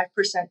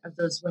 85% of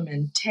those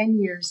women, 10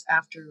 years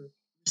after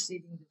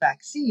receiving the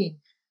vaccine,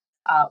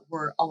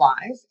 were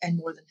alive, and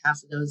more than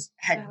half of those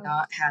had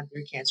not had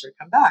their cancer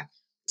come back.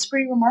 It's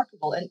pretty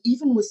remarkable. And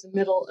even with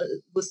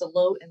with the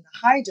low and the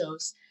high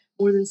dose,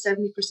 more than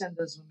 70% of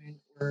those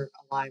women were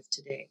alive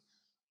today.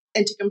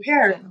 And to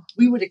compare,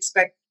 we would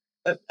expect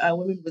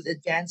women with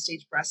advanced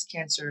stage breast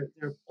cancer,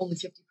 only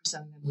 50% of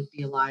them would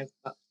be alive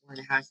about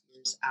 4.5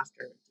 years after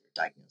their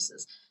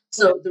diagnosis.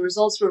 So the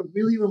results were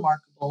really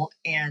remarkable.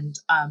 And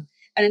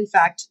in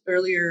fact,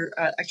 earlier,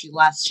 actually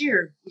last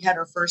year, we had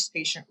our first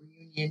patient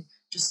reunion.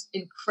 Just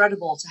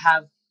incredible to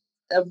have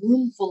a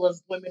room full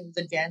of women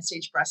with advanced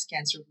stage breast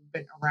cancer who've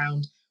been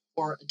around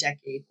for a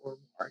decade or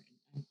more.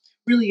 And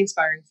really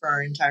inspiring for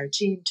our entire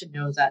team to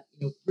know that,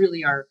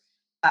 really are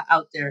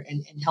out there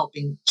and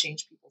helping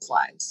change people's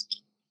lives.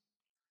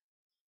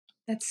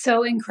 That's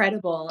so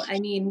incredible. I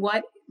mean,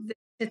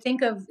 to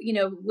think of,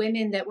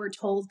 women that were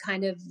told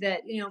kind of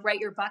that, write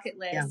your bucket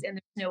list and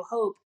there's no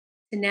hope,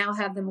 to now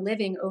have them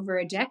living over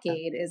a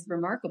decade is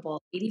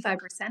remarkable. 85%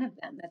 of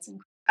them. That's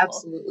incredible.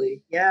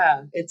 Absolutely.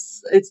 Yeah.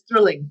 It's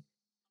thrilling.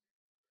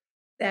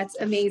 That's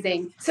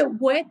amazing. So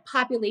what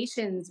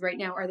populations right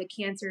now are the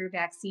cancer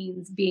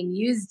vaccines being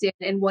used in,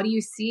 and what do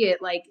you see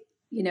it like,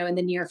 in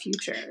the near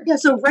future? Yeah.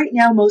 So right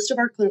now, most of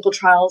our clinical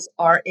trials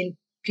are in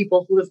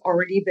people who have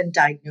already been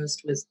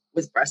diagnosed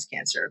with breast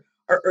cancer.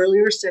 Our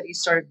earlier studies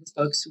started with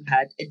folks who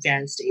had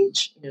advanced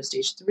stage,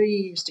 stage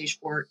 3, stage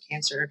 4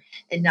 cancer.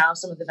 And now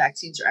some of the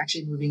vaccines are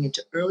actually moving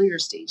into earlier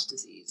stage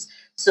disease.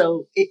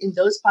 So in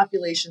those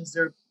populations,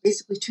 there are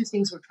basically 2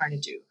 things we're trying to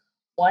do.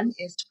 One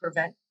is to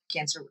prevent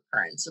cancer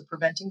recurrence, so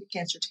preventing the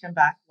cancer to come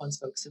back once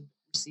folks have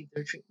received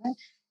their treatment.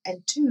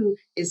 And 2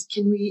 is,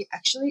 can we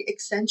actually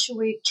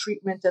accentuate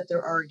treatment that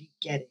they're already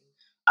getting?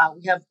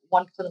 We have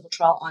one clinical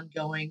trial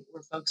ongoing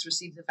where folks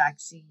receive the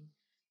vaccine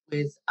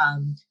with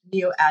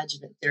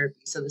neoadjuvant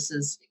therapy. So this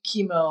is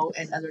chemo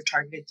and other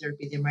targeted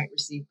therapy they might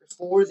receive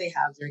before they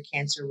have their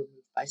cancer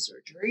removed by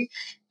surgery.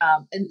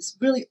 And it's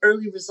really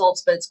early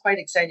results, but it's quite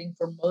exciting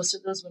for most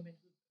of those women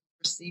who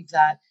receive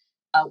that.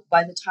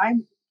 By the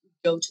time we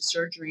go to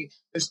surgery,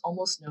 there's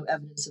almost no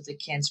evidence of the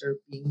cancer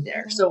being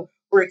there. So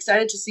we're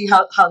excited to see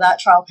how that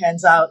trial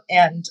pans out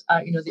and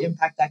the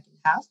impact that can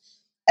have.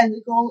 And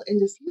the goal in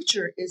the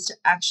future is to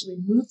actually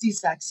move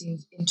these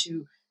vaccines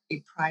into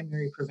a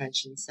primary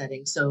prevention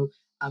setting. So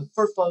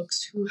for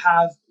folks who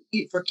have,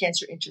 for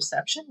cancer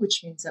interception,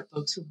 which means that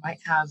folks who might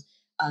have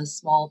a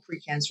small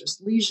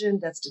precancerous lesion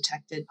that's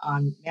detected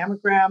on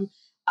mammogram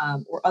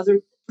or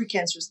other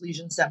precancerous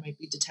lesions that might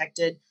be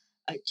detected,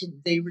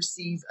 can they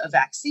receive a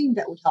vaccine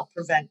that would help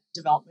prevent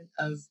development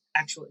of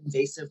actual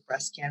invasive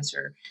breast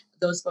cancer?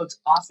 Those folks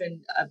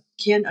often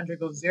can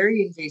undergo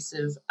very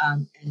invasive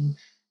and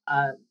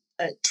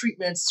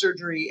treatments,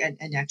 surgery,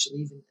 and actually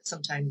even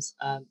sometimes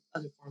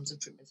other forms of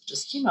treatment, such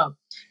as chemo.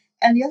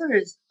 And the other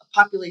is a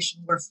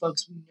population where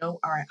folks we know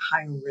are at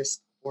higher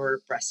risk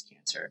for breast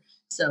cancer.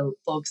 So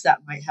folks that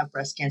might have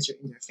breast cancer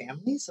in their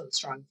family, so a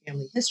strong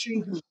family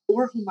history,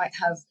 or who might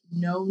have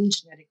known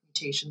genetic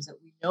mutations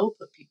that we know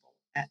put people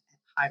at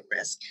high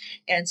risk.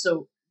 And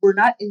so we're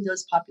not in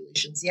those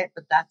populations yet,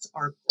 but that's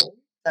our goal.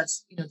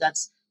 That's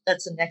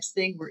the next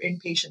thing. We're in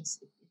patients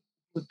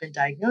who've been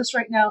diagnosed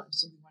right now, and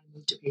so we want to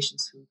move to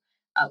patients who,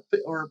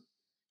 or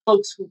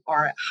folks who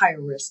are at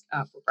higher risk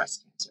for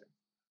breast cancer.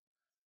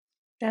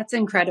 That's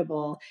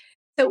incredible.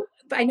 So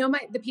I know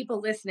the people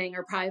listening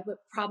are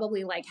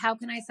probably like, how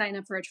can I sign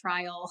up for a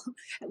trial?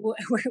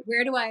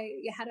 Where do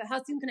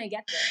how soon can I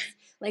get this?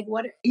 Like,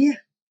 what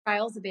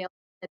trials available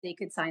that they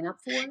could sign up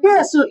for?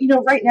 Yeah, so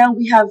right now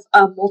we have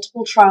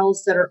multiple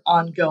trials that are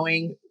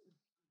ongoing,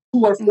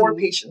 who are for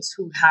patients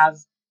who have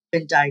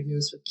been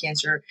diagnosed with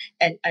cancer.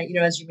 And,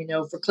 as you may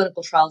know, for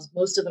clinical trials,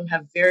 most of them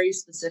have very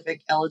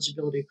specific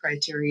eligibility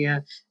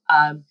criteria.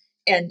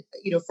 And,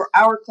 for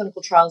our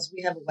clinical trials,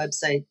 we have a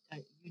website,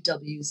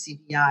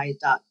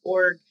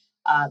 uwcbi.org,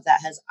 that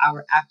has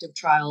our active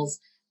trials.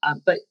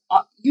 But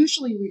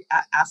usually we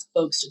ask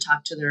folks to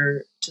talk to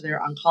their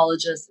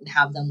oncologist and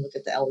have them look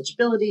at the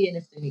eligibility. And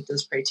if they meet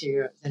those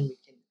criteria, then we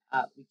can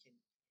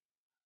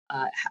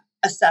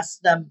assess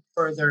them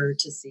further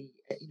to see,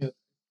 if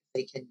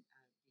they can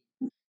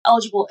be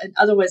eligible. And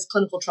otherwise,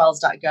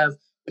 clinicaltrials.gov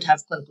would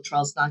have clinical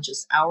trials, not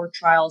just our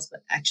trials,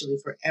 but actually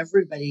for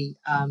everybody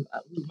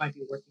who might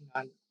be working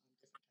on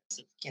different types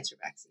of cancer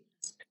vaccines.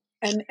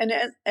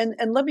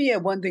 And let me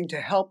add one thing to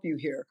help you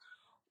here.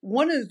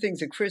 One of the things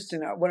that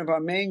Kristen, one of our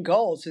main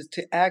goals is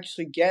to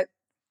actually get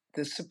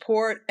the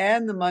support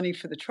and the money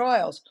for the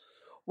trials.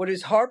 What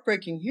is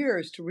heartbreaking here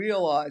is to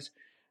realize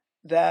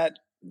that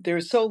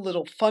there's so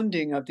little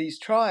funding of these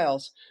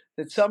trials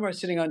that some are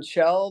sitting on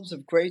shelves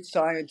of great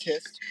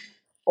scientists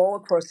all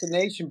across the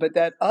nation, but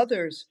that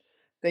others,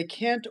 they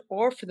can't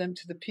offer them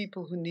to the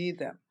people who need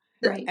them.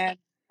 Right. And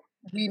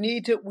we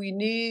need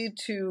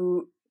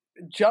to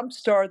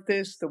jumpstart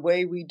this the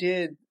way we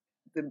did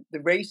the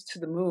race to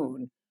the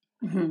moon.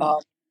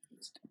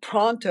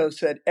 Pronto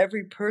said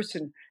every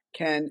person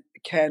can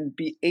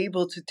be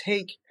able to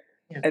take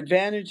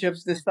advantage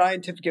of the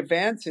scientific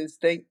advances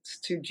thanks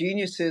to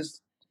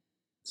geniuses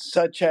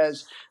such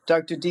as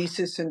Dr.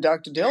 Desis and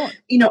Dr. Dillon.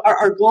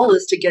 Our goal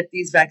is to get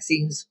these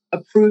vaccines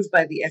approved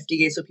by the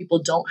FDA so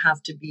people don't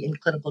have to be in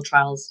clinical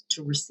trials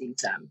to receive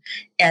them.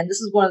 And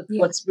this is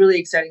what's really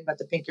exciting about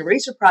the Pink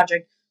Eraser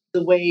Project.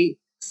 The way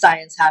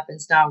science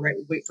happens now, right?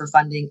 We wait for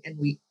funding and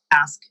we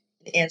ask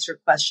and answer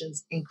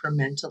questions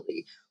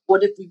incrementally.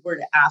 What if we were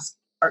to ask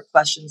our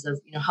questions of,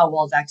 how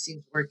well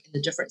vaccines work in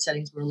the different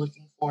settings we're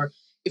looking for?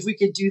 If we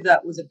could do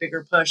that with a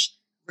bigger push,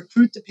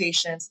 recruit the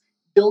patients,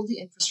 build the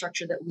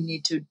infrastructure that we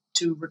need to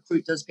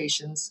recruit those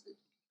patients,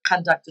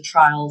 conduct the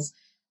trials.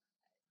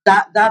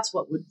 That's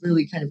what would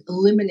really kind of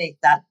eliminate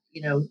that,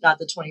 not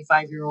the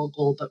 25-year-old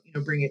goal, but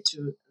bring it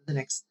to the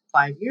next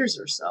 5 years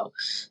or so.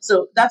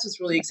 So that's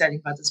what's really exciting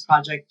about this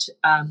project.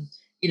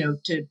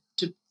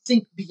 To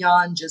think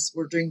beyond just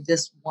we're doing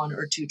this 1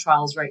 or 2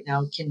 trials right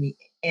now. Can we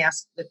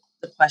ask the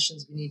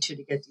questions we need to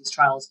get these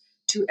trials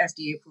to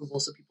FDA approval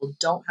so people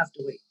don't have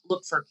to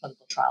look for a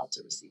clinical trial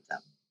to receive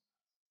them?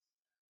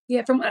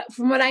 Yeah,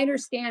 from what I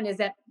understand is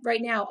that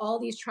right now all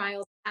these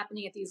trials are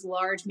happening at these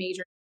large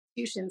major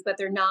institutions, but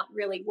they're not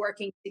really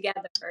working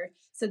together.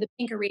 So the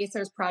Pink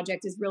Erasers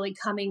Project is really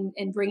coming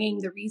and bringing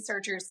the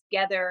researchers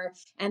together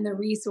and the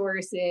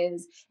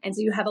resources. And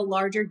so you have a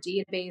larger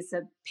database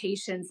of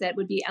patients that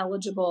would be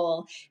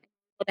eligible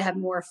to have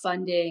more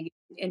funding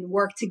and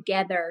work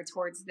together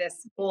towards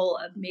this goal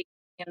of making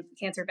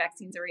cancer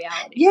vaccines a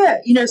reality.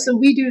 Yeah, so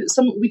we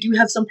do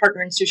have some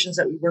partner institutions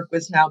that we work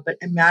with now, but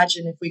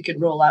imagine if we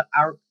could roll out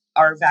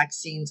our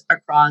vaccines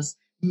across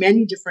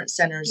many different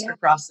centers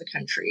across the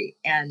country.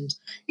 And,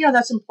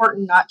 that's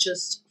important not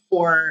just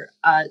for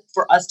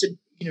us to,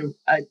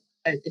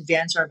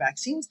 advance our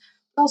vaccines,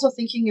 but also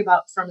thinking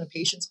about from the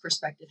patient's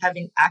perspective,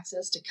 having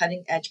access to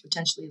cutting edge,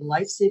 potentially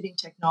life-saving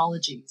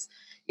technologies,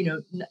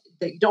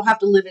 that you don't have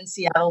to live in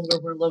Seattle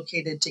where we're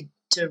located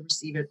to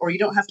receive it, or you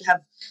don't have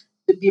to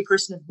be a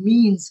person of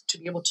means to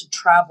be able to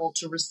travel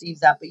to receive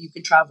that, but you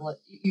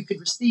could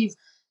receive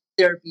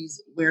therapies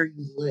where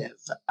you live.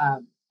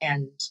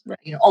 And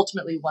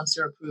ultimately, once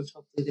they're approved,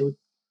 hopefully they would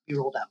be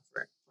rolled out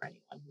for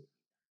anyone.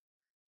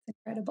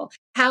 Incredible.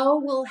 How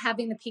will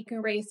having the Pink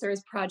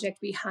Erasers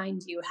Project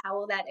behind you, how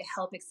will that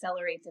help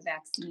accelerate the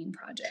vaccine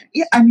project?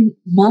 Yeah,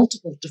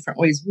 multiple different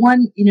ways.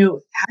 One,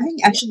 having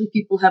actually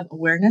people have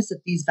awareness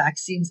that these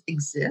vaccines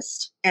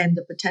exist and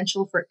the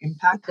potential for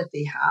impact that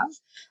they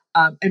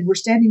have. And we're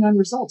standing on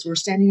results. We're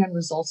standing on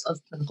results of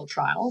clinical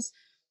trials.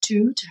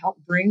 2, to help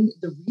bring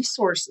the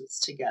resources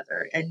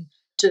together and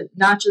to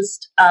not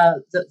just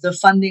the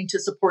funding to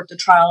support the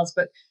trials,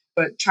 but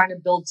trying to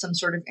build some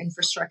sort of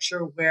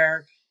infrastructure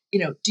where,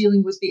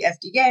 dealing with the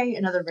FDA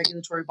and other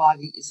regulatory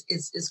bodies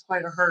is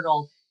quite a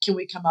hurdle. Can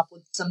we come up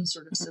with some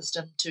sort of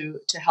system to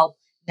help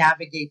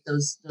navigate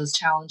those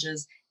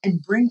challenges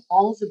and bring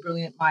all of the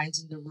brilliant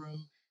minds in the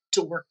room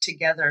to work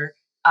together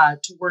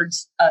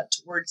towards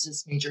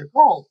this major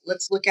goal.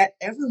 Let's look at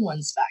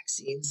everyone's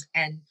vaccines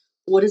and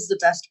what is the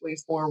best way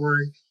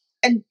forward,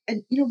 and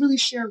really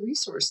share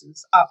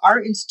resources.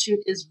 Our institute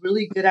is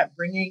really good at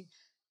bringing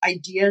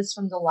ideas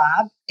from the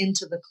lab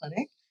into the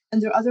clinic,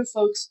 and there are other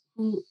folks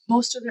who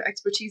most of their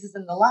expertise is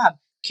in the lab.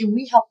 Can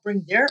we help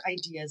bring their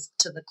ideas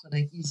to the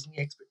clinic using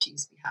the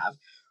expertise we have?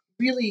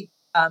 Really,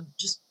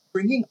 just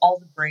bringing all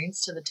the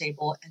brains to the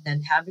table and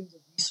then having the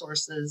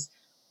resources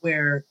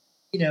where,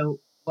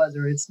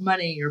 whether it's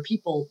money or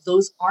people,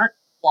 those aren't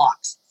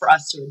blocks for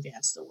us to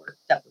advance the work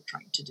that we're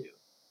trying to do.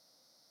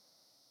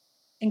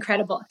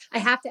 Incredible. I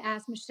have to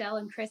ask Michelle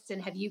and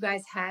Kristen, have you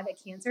guys had a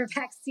cancer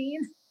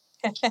vaccine?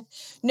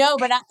 No,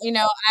 but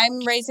I'm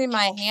raising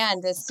my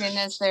hand as soon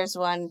as there's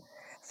one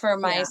for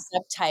my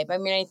subtype. I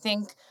mean, I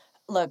think,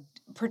 look,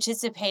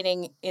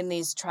 participating in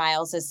these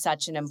trials is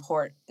such an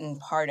important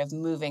part of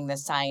moving the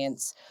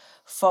science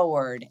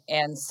forward.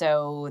 And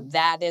so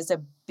that is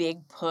a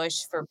big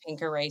push for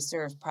Pink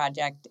Eraser's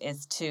project,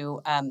 is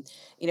to,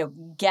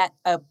 get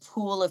a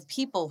pool of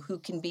people who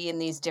can be in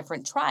these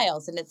different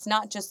trials. And it's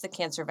not just the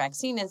Cancer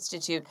Vaccine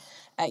Institute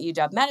at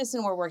UW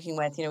Medicine we're working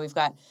with. We've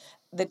got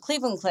the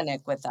Cleveland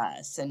Clinic with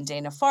us, and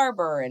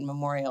Dana-Farber, and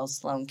Memorial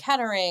Sloan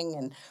Kettering,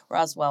 and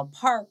Roswell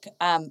Park.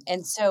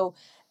 And so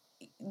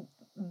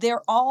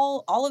they're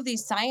all of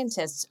these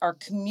scientists are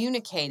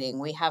communicating.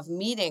 We have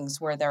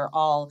meetings where they're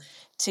all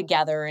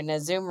together in a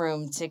Zoom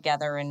room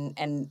together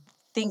and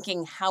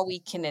thinking how we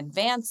can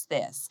advance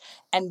this,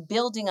 and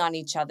building on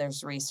each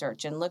other's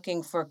research and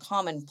looking for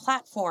common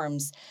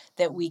platforms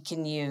that we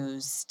can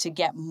use to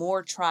get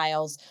more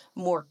trials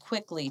more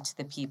quickly to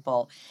the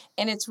people.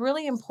 And it's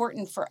really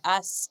important for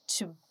us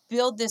to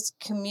build this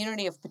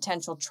community of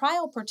potential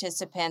trial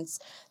participants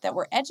that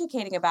we're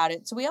educating about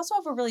it. So we also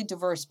have a really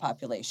diverse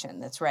population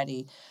that's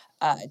ready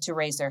to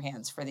raise their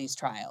hands for these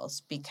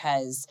trials,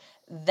 because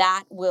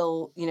that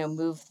will,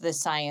 move the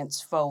science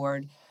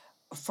forward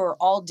for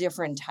all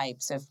different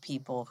types of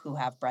people who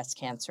have breast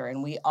cancer,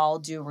 and we all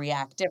do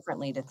react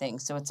differently to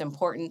things. So it's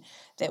important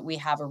that we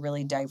have a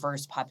really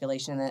diverse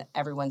population, that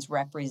everyone's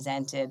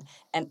represented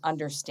and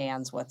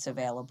understands what's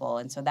available.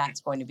 And so that's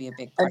going to be a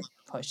big part of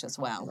the push as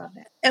well. I love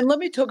that. And let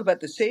me talk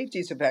about the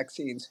safeties of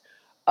vaccines.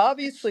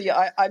 Obviously,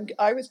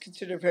 I was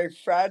considered a very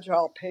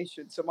fragile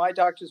patient, so my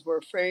doctors were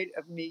afraid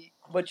of me,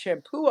 what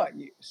shampoo I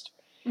used.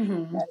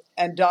 Mm-hmm.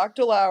 And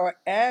Dr. Lauer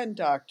and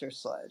Dr.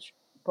 Sledge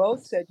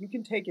both said you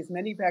can take as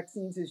many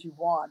vaccines as you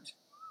want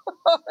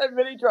at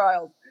many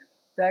trials.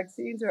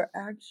 Vaccines are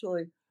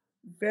actually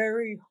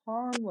very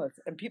harmless,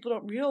 and people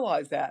don't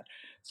realize that.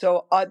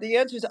 So the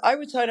answer is I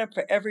would sign up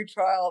for every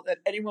trial that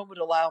anyone would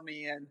allow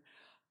me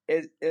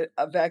in.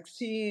 A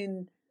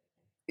vaccine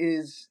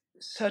is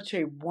such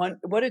a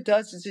what it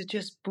does is it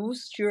just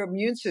boosts your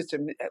immune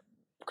system.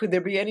 Could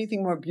there be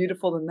anything more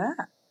beautiful than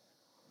that?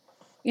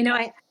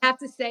 I have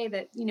to say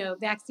that,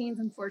 vaccines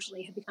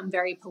unfortunately have become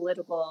very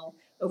political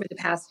over the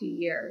past few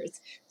years.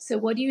 So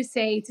what do you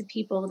say to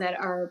people that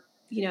are,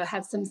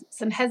 have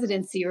some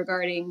hesitancy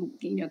regarding,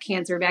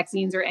 cancer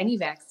vaccines or any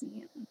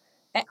vaccine?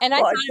 And I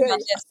thought about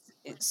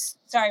this,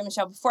 sorry,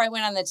 Michelle, before I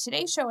went on the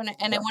Today Show, and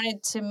I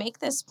wanted to make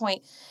this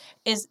point,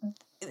 is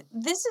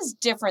this is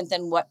different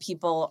than what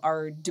people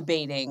are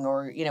debating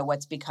or,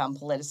 what's become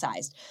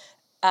politicized.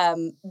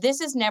 This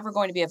is never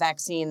going to be a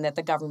vaccine that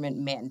the government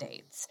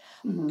mandates.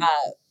 Mm-hmm.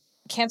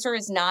 Cancer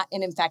is not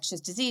an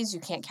infectious disease.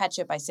 You can't catch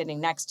it by sitting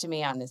next to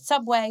me on the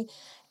subway.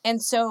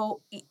 And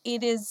so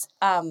it is,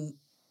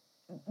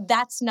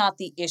 that's not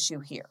the issue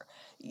here.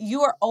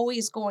 You are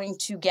always going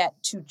to get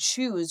to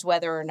choose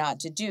whether or not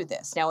to do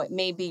this. Now, it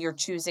may be you're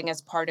choosing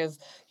as part of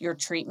your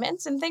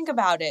treatments, and think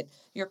about it.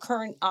 Your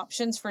current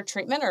options for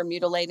treatment are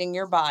mutilating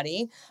your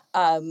body,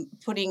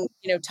 putting,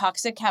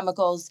 toxic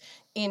chemicals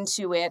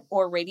into it,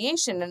 or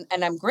radiation.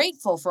 And I'm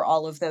grateful for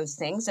all of those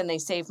things, and they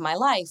saved my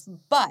life.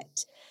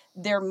 But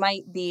there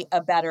might be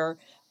a better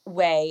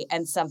way,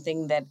 and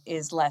something that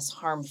is less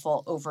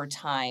harmful over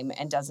time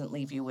and doesn't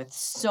leave you with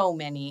so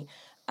many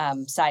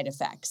side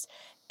effects.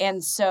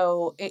 And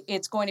so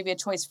it's going to be a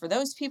choice for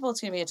those people. It's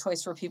going to be a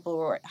choice for people who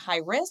are at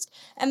high risk.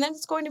 And then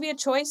it's going to be a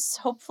choice,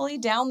 hopefully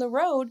down the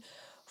road,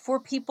 for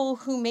people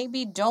who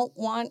maybe don't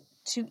want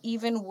to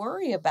even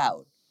worry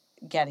about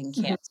getting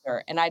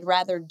cancer. And I'd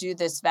rather do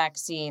this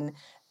vaccine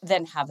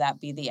than have that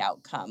be the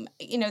outcome.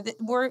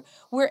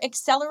 We're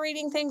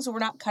accelerating things. We're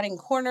not cutting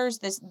corners.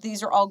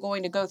 These are all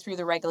going to go through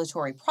the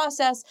regulatory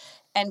process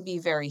and be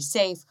very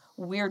safe.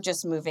 We're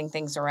just moving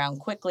things around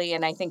quickly.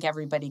 And I think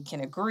everybody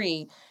can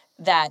agree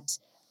that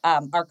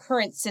our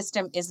current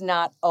system is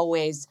not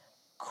always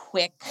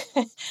quick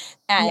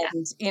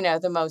and,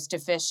 the most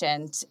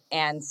efficient.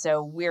 And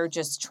so we're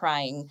just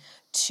trying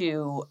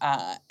to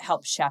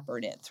help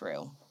shepherd it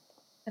through.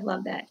 I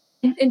love that.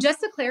 And just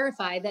to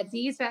clarify that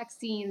these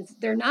vaccines,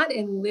 they're not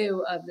in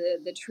lieu of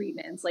the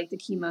treatments like the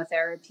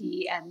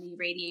chemotherapy and the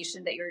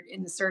radiation that you're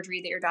in the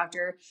surgery that your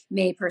doctor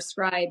may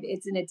prescribe.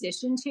 It's in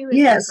addition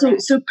to.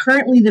 So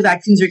currently the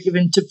vaccines are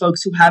given to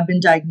folks who have been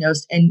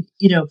diagnosed, and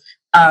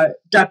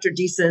Dr.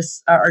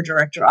 Desis, our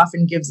director,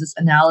 often gives this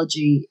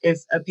analogy. If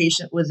a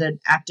patient with an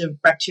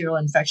active bacterial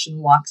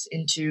infection walks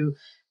into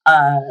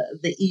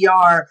the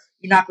ER,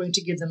 you're not going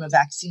to give them a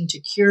vaccine to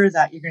cure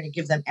that. You're going to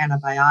give them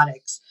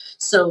antibiotics.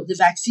 So the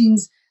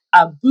vaccines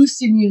boost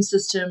the immune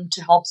system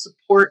to help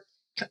support,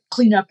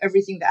 clean up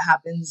everything that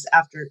happens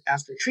after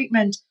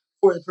treatment.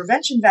 For the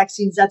prevention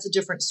vaccines, that's a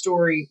different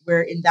story,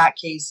 where in that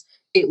case,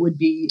 it would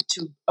be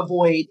to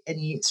avoid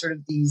any sort of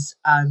these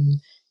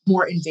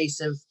more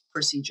invasive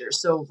procedures.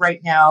 So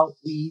right now,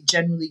 we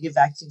generally give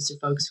vaccines to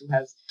folks who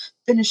have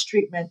finished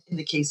treatment. In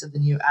the case of the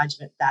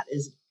neoadjuvant, that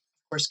is, of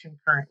course,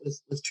 concurrent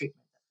with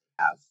treatment that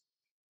they have.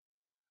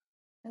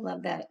 I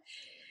love that.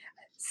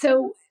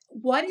 So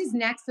what is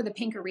next for the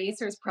Pink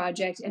Erasers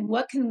Project, and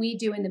what can we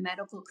do in the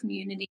medical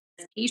community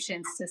as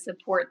patients to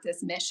support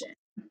this mission?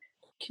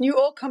 Can you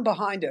all come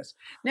behind us?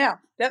 Now,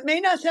 that may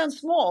not sound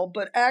small,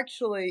 but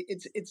actually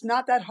it's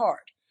not that hard.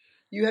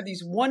 You have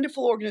these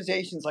wonderful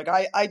organizations, like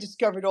I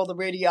discovered all the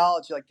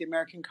radiology, like the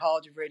American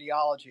College of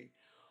Radiology.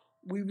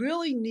 We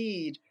really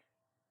need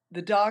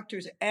the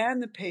doctors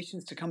and the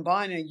patients to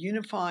combine a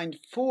unifying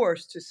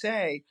force to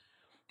say,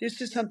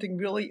 this is something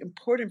really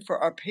important for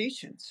our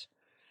patients,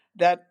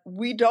 that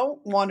we don't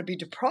want to be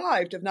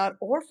deprived of not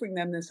offering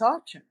them this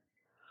option.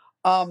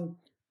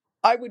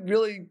 I would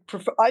really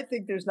prefer, I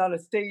think there's not a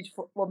stage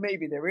for, well,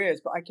 maybe there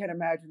is, but I can't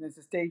imagine there's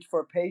a stage for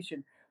a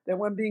patient that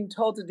when being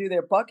told to do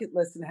their bucket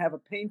list and have a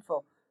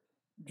painful,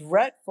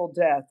 dreadful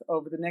death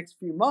over the next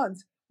few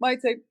months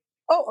might say,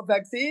 oh, a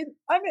vaccine?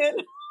 I'm in.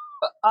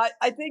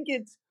 I think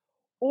it's,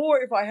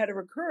 or if I had a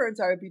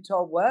recurrence, I would be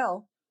told,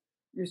 well,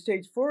 you're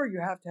stage 4, you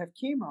have to have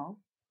chemo,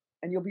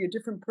 and you'll be a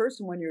different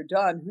person when you're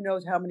done. Who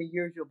knows how many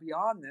years you'll be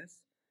on this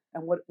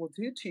and what it will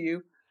do to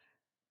you.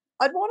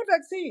 I'd want a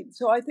vaccine.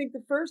 So I think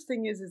the first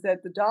thing is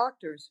that the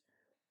doctors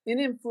in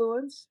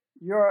influence,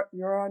 you're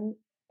on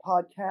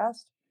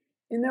podcast,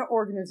 in their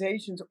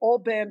organizations all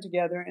band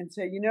together and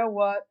say, you know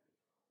what,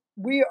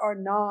 we are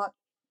not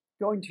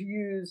going to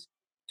use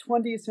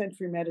 20th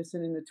century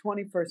medicine in the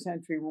 21st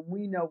century when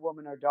we know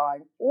women are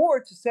dying, or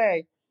to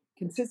say,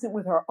 consistent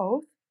with our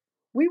oath,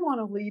 we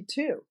want to lead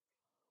too.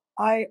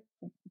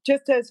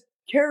 Just as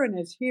Karen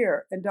is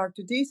here and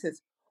Dr. Desis,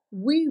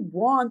 we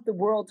want the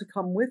world to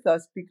come with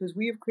us because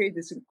we have created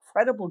this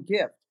incredible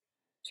gift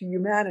to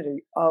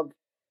humanity of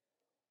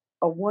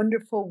a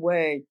wonderful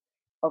way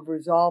of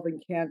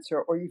resolving cancer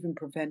or even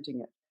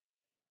preventing it.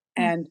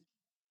 And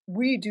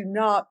we do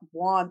not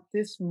want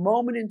this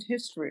moment in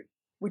history,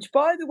 which,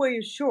 by the way,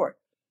 is short.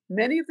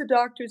 Many of the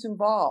doctors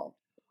involved,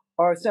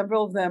 or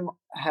several of them,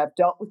 have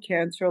dealt with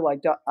cancer,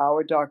 like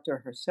our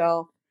doctor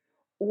herself,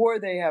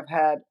 or they have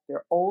had,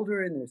 they're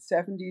older in their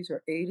 70s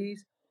or 80s.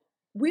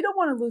 We don't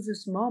want to lose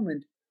this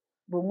moment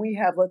when we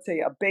have, let's say,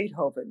 a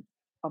Beethoven,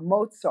 a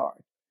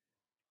Mozart,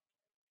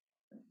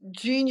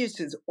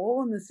 geniuses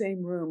all in the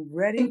same room,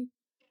 ready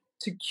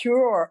to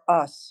cure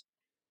us,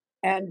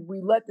 and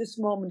we let this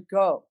moment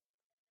go.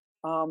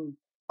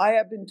 I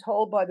have been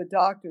told by the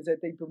doctors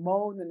that they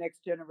bemoan the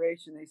next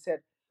generation. They said,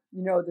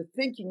 you know, the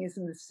thinking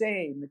isn't the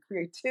same, the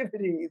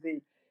creativity, the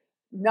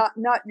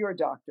not your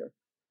doctor,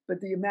 but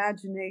the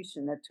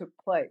imagination that took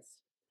place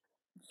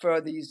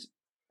for these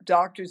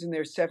doctors in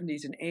their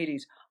 70s and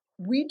 80s.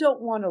 We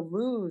don't want to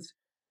lose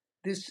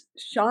this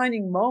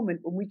shining moment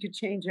when we could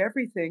change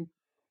everything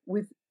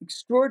with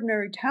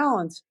extraordinary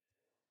talents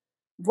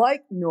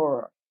like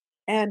Nora.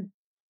 And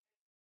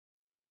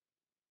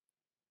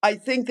I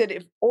think that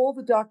if all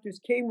the doctors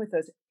came with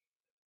us,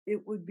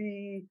 it would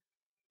be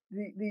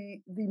the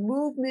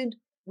movement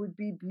would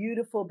be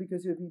beautiful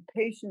because it would be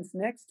patients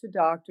next to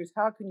doctors.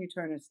 How can you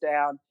turn us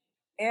down?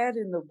 Add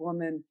in the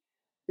woman.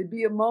 It'd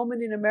be a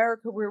moment in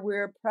America where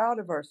we're proud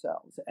of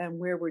ourselves and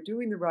where we're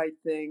doing the right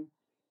thing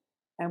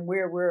and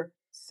where we're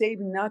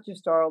saving not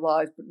just our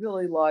lives, but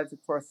really lives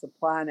across the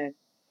planet.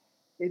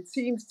 It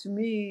seems to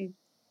me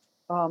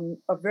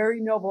a very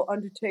noble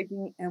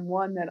undertaking, and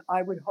one that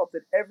I would hope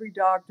that every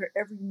doctor,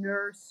 every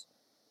nurse,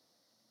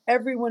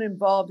 everyone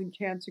involved in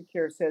cancer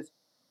care says,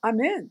 I'm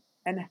in,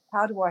 and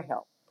how do I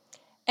help?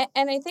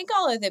 And I think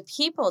all of the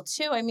people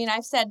too. I mean,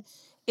 I've said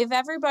if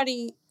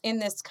everybody in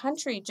this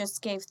country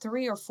just gave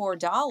 $3 or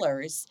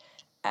 $4,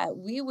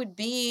 we would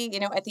be,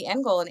 at the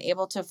end goal and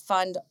able to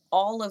fund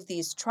all of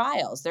these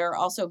trials. There are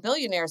also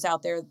billionaires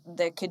out there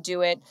that could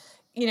do it,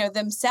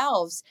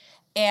 themselves.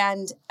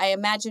 And I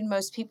imagine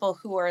most people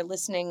who are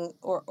listening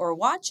or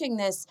watching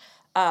this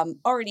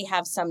already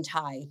have some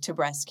tie to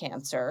breast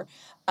cancer.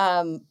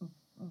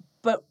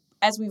 But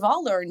as we've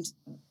all learned,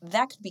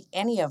 that could be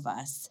any of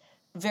us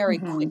very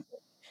quickly.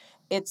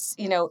 It's,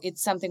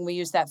 it's something we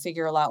use that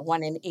figure a lot.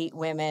 1 in 8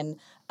 women.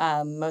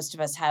 Most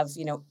of us have,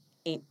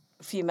 8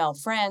 female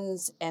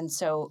friends. And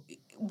so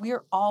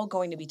we're all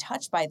going to be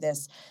touched by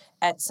this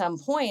at some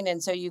point.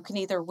 And so you can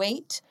either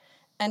wait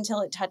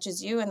until it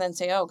touches you and then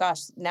say, oh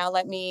gosh, now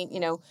let me,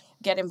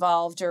 get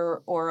involved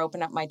or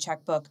open up my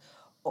checkbook.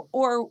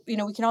 Or,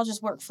 we can all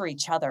just work for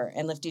each other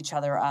and lift each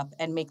other up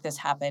and make this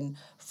happen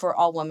for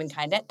all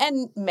womankind.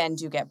 And men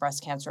do get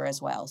breast cancer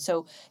as well.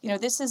 So,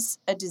 this is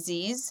a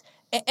disease.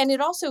 And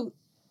it also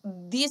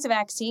these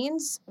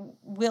vaccines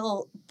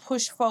will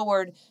push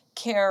forward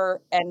care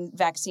and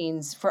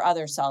vaccines for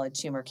other solid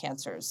tumor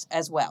cancers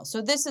as well.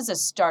 So this is a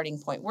starting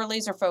point. We're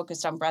laser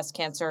focused on breast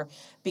cancer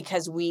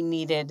because we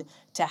needed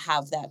to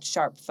have that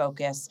sharp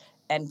focus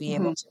and be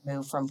able to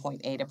move from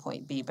point A to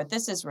point B. But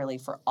this is really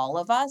for all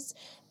of us.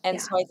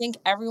 And so I think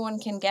everyone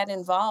can get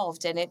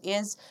involved, and it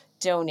is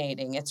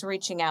donating. It's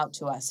reaching out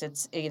to us.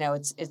 It's,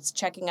 it's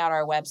checking out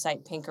our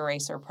website,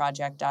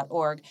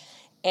 pinkeraserproject.org,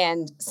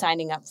 and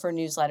signing up for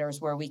newsletters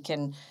where we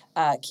can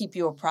keep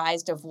you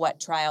apprised of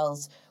what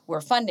trials we're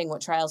funding,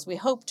 what trials we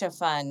hope to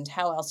fund,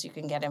 how else you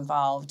can get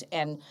involved.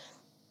 And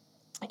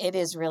it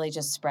is really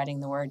just spreading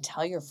the word.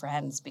 Tell your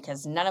friends,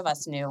 because none of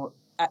us knew,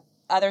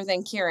 other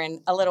than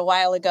Kieran a little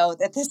while ago,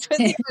 that this was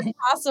even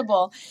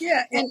possible.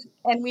 Yeah.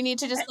 And we need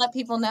to just let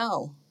people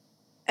know.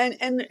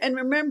 And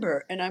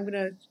remember, and I'm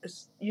going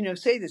to,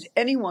 say this,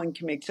 anyone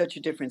can make such a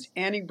difference.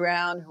 Annie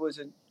Brown, who was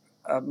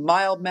a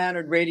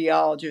mild-mannered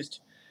radiologist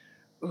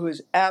who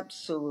is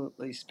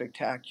absolutely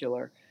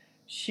spectacular,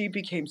 she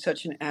became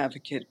such an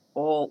advocate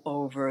all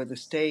over the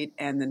state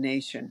and the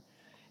nation.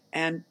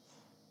 And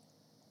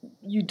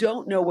you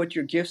don't know what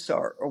your gifts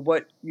are or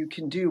what you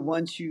can do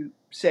once you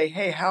say,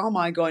 hey, how am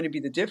I going to be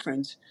the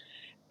difference,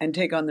 and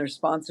take on the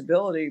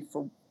responsibility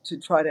to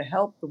try to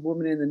help the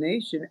woman in the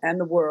nation and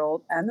the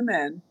world and the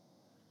men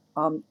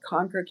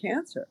conquer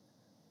cancer.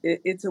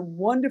 It's a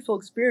wonderful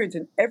experience,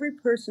 and every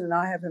person that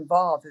I have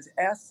involved has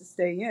asked to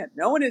stay in.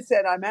 No one has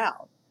said, I'm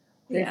out.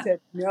 They said,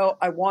 no,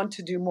 I want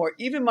to do more.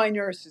 Even my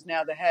nurse is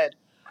now the head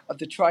of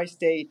the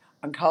Tri-State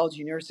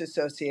Oncology Nurse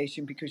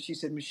Association, because she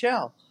said,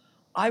 Michelle,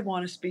 I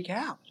want to speak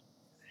out.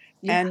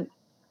 Yeah. And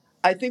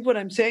I think what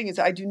I'm saying is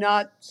I do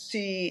not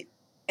see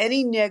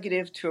any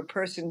negative to a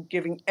person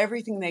giving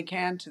everything they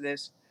can to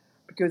this,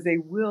 because they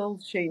will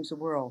change the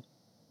world.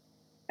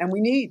 And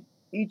we need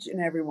each and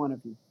every one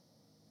of you.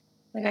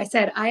 Like I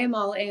said, I am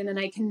all in, and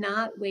I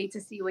cannot wait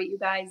to see what you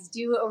guys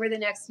do over the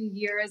next few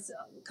years,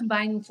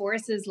 combining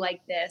forces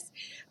like this.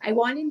 I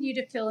wanted you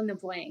to fill in the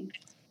blank.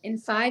 In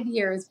 5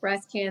 years,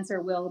 breast cancer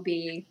will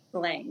be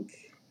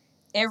blank.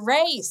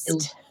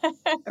 Erased.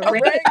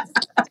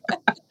 Erased.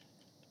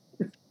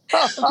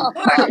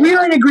 We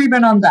are in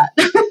agreement on that.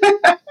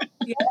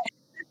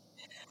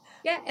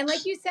 Yeah, and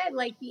like you said,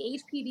 like the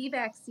HPV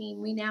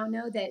vaccine, we now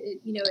know that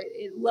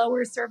it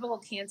lowers cervical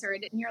cancer.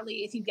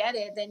 If you get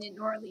it, then it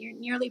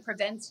nearly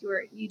prevents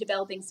you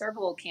developing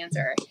cervical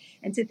cancer.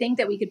 And to think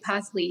that we could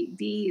possibly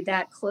be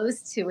that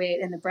close to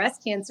it in the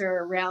breast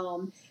cancer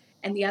realm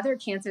and the other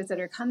cancers that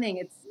are coming,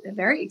 it's a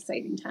very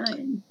exciting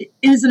time. It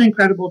is an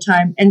incredible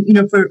time, and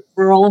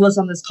for all of us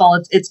on this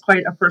call, it's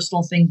quite a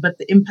personal thing, but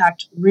the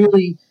impact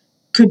really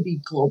could be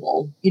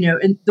global.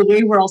 And the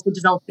way we're also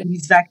developing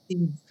these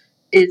vaccines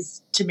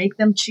is to make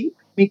them cheap,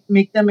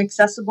 make them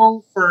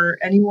accessible for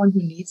anyone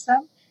who needs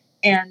them,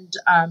 and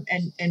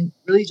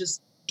really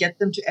just get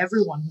them to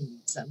everyone who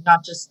needs them,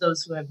 not just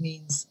those who have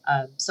means.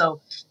 So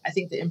I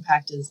think the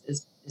impact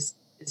is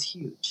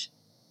huge.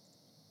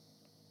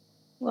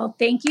 Well,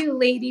 thank you,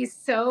 ladies,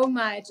 so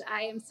much.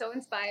 I am so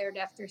inspired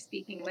after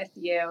speaking with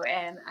you,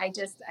 and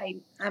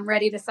I'm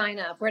ready to sign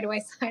up. Where do I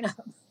sign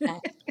up?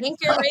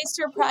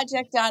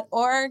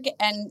 pinkeraserproject.org,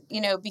 and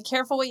be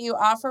careful what you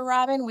offer,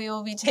 Robin. We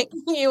will be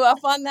taking you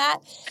up on that.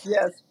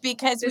 Yes,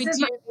 because we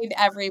do need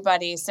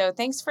everybody. So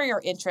thanks for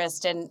your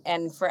interest,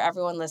 and for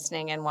everyone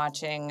listening and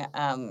watching.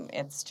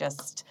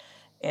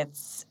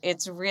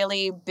 It's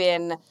really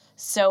been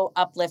so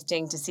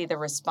uplifting to see the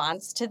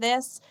response to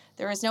this.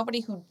 There is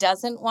nobody who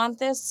doesn't want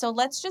this, so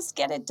let's just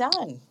get it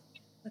done.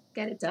 Let's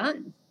get it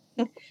done.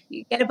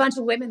 You get a bunch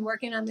of women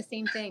working on the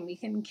same thing. We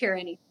can cure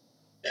anything.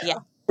 Yeah,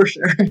 for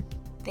sure.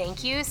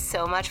 Thank you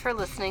so much for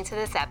listening to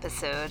this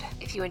episode.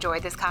 If you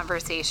enjoyed this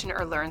conversation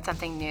or learned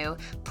something new,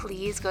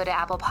 please go to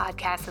Apple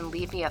Podcasts and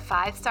leave me a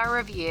 5-star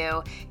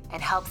review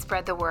and help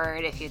spread the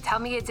word. If you tell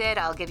me you did,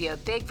 I'll give you a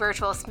big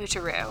virtual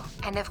smoocheroo.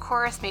 And of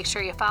course, make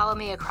sure you follow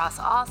me across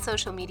all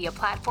social media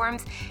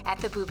platforms at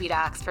The Boobie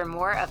Docs for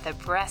more of the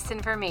breast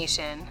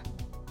information.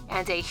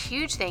 And a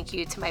huge thank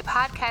you to my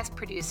podcast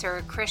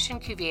producer, Christian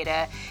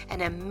Cuveta,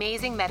 an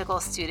amazing medical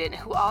student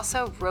who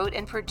also wrote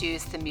and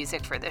produced the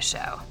music for the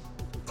show.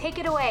 Take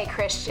it away,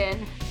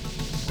 Christian.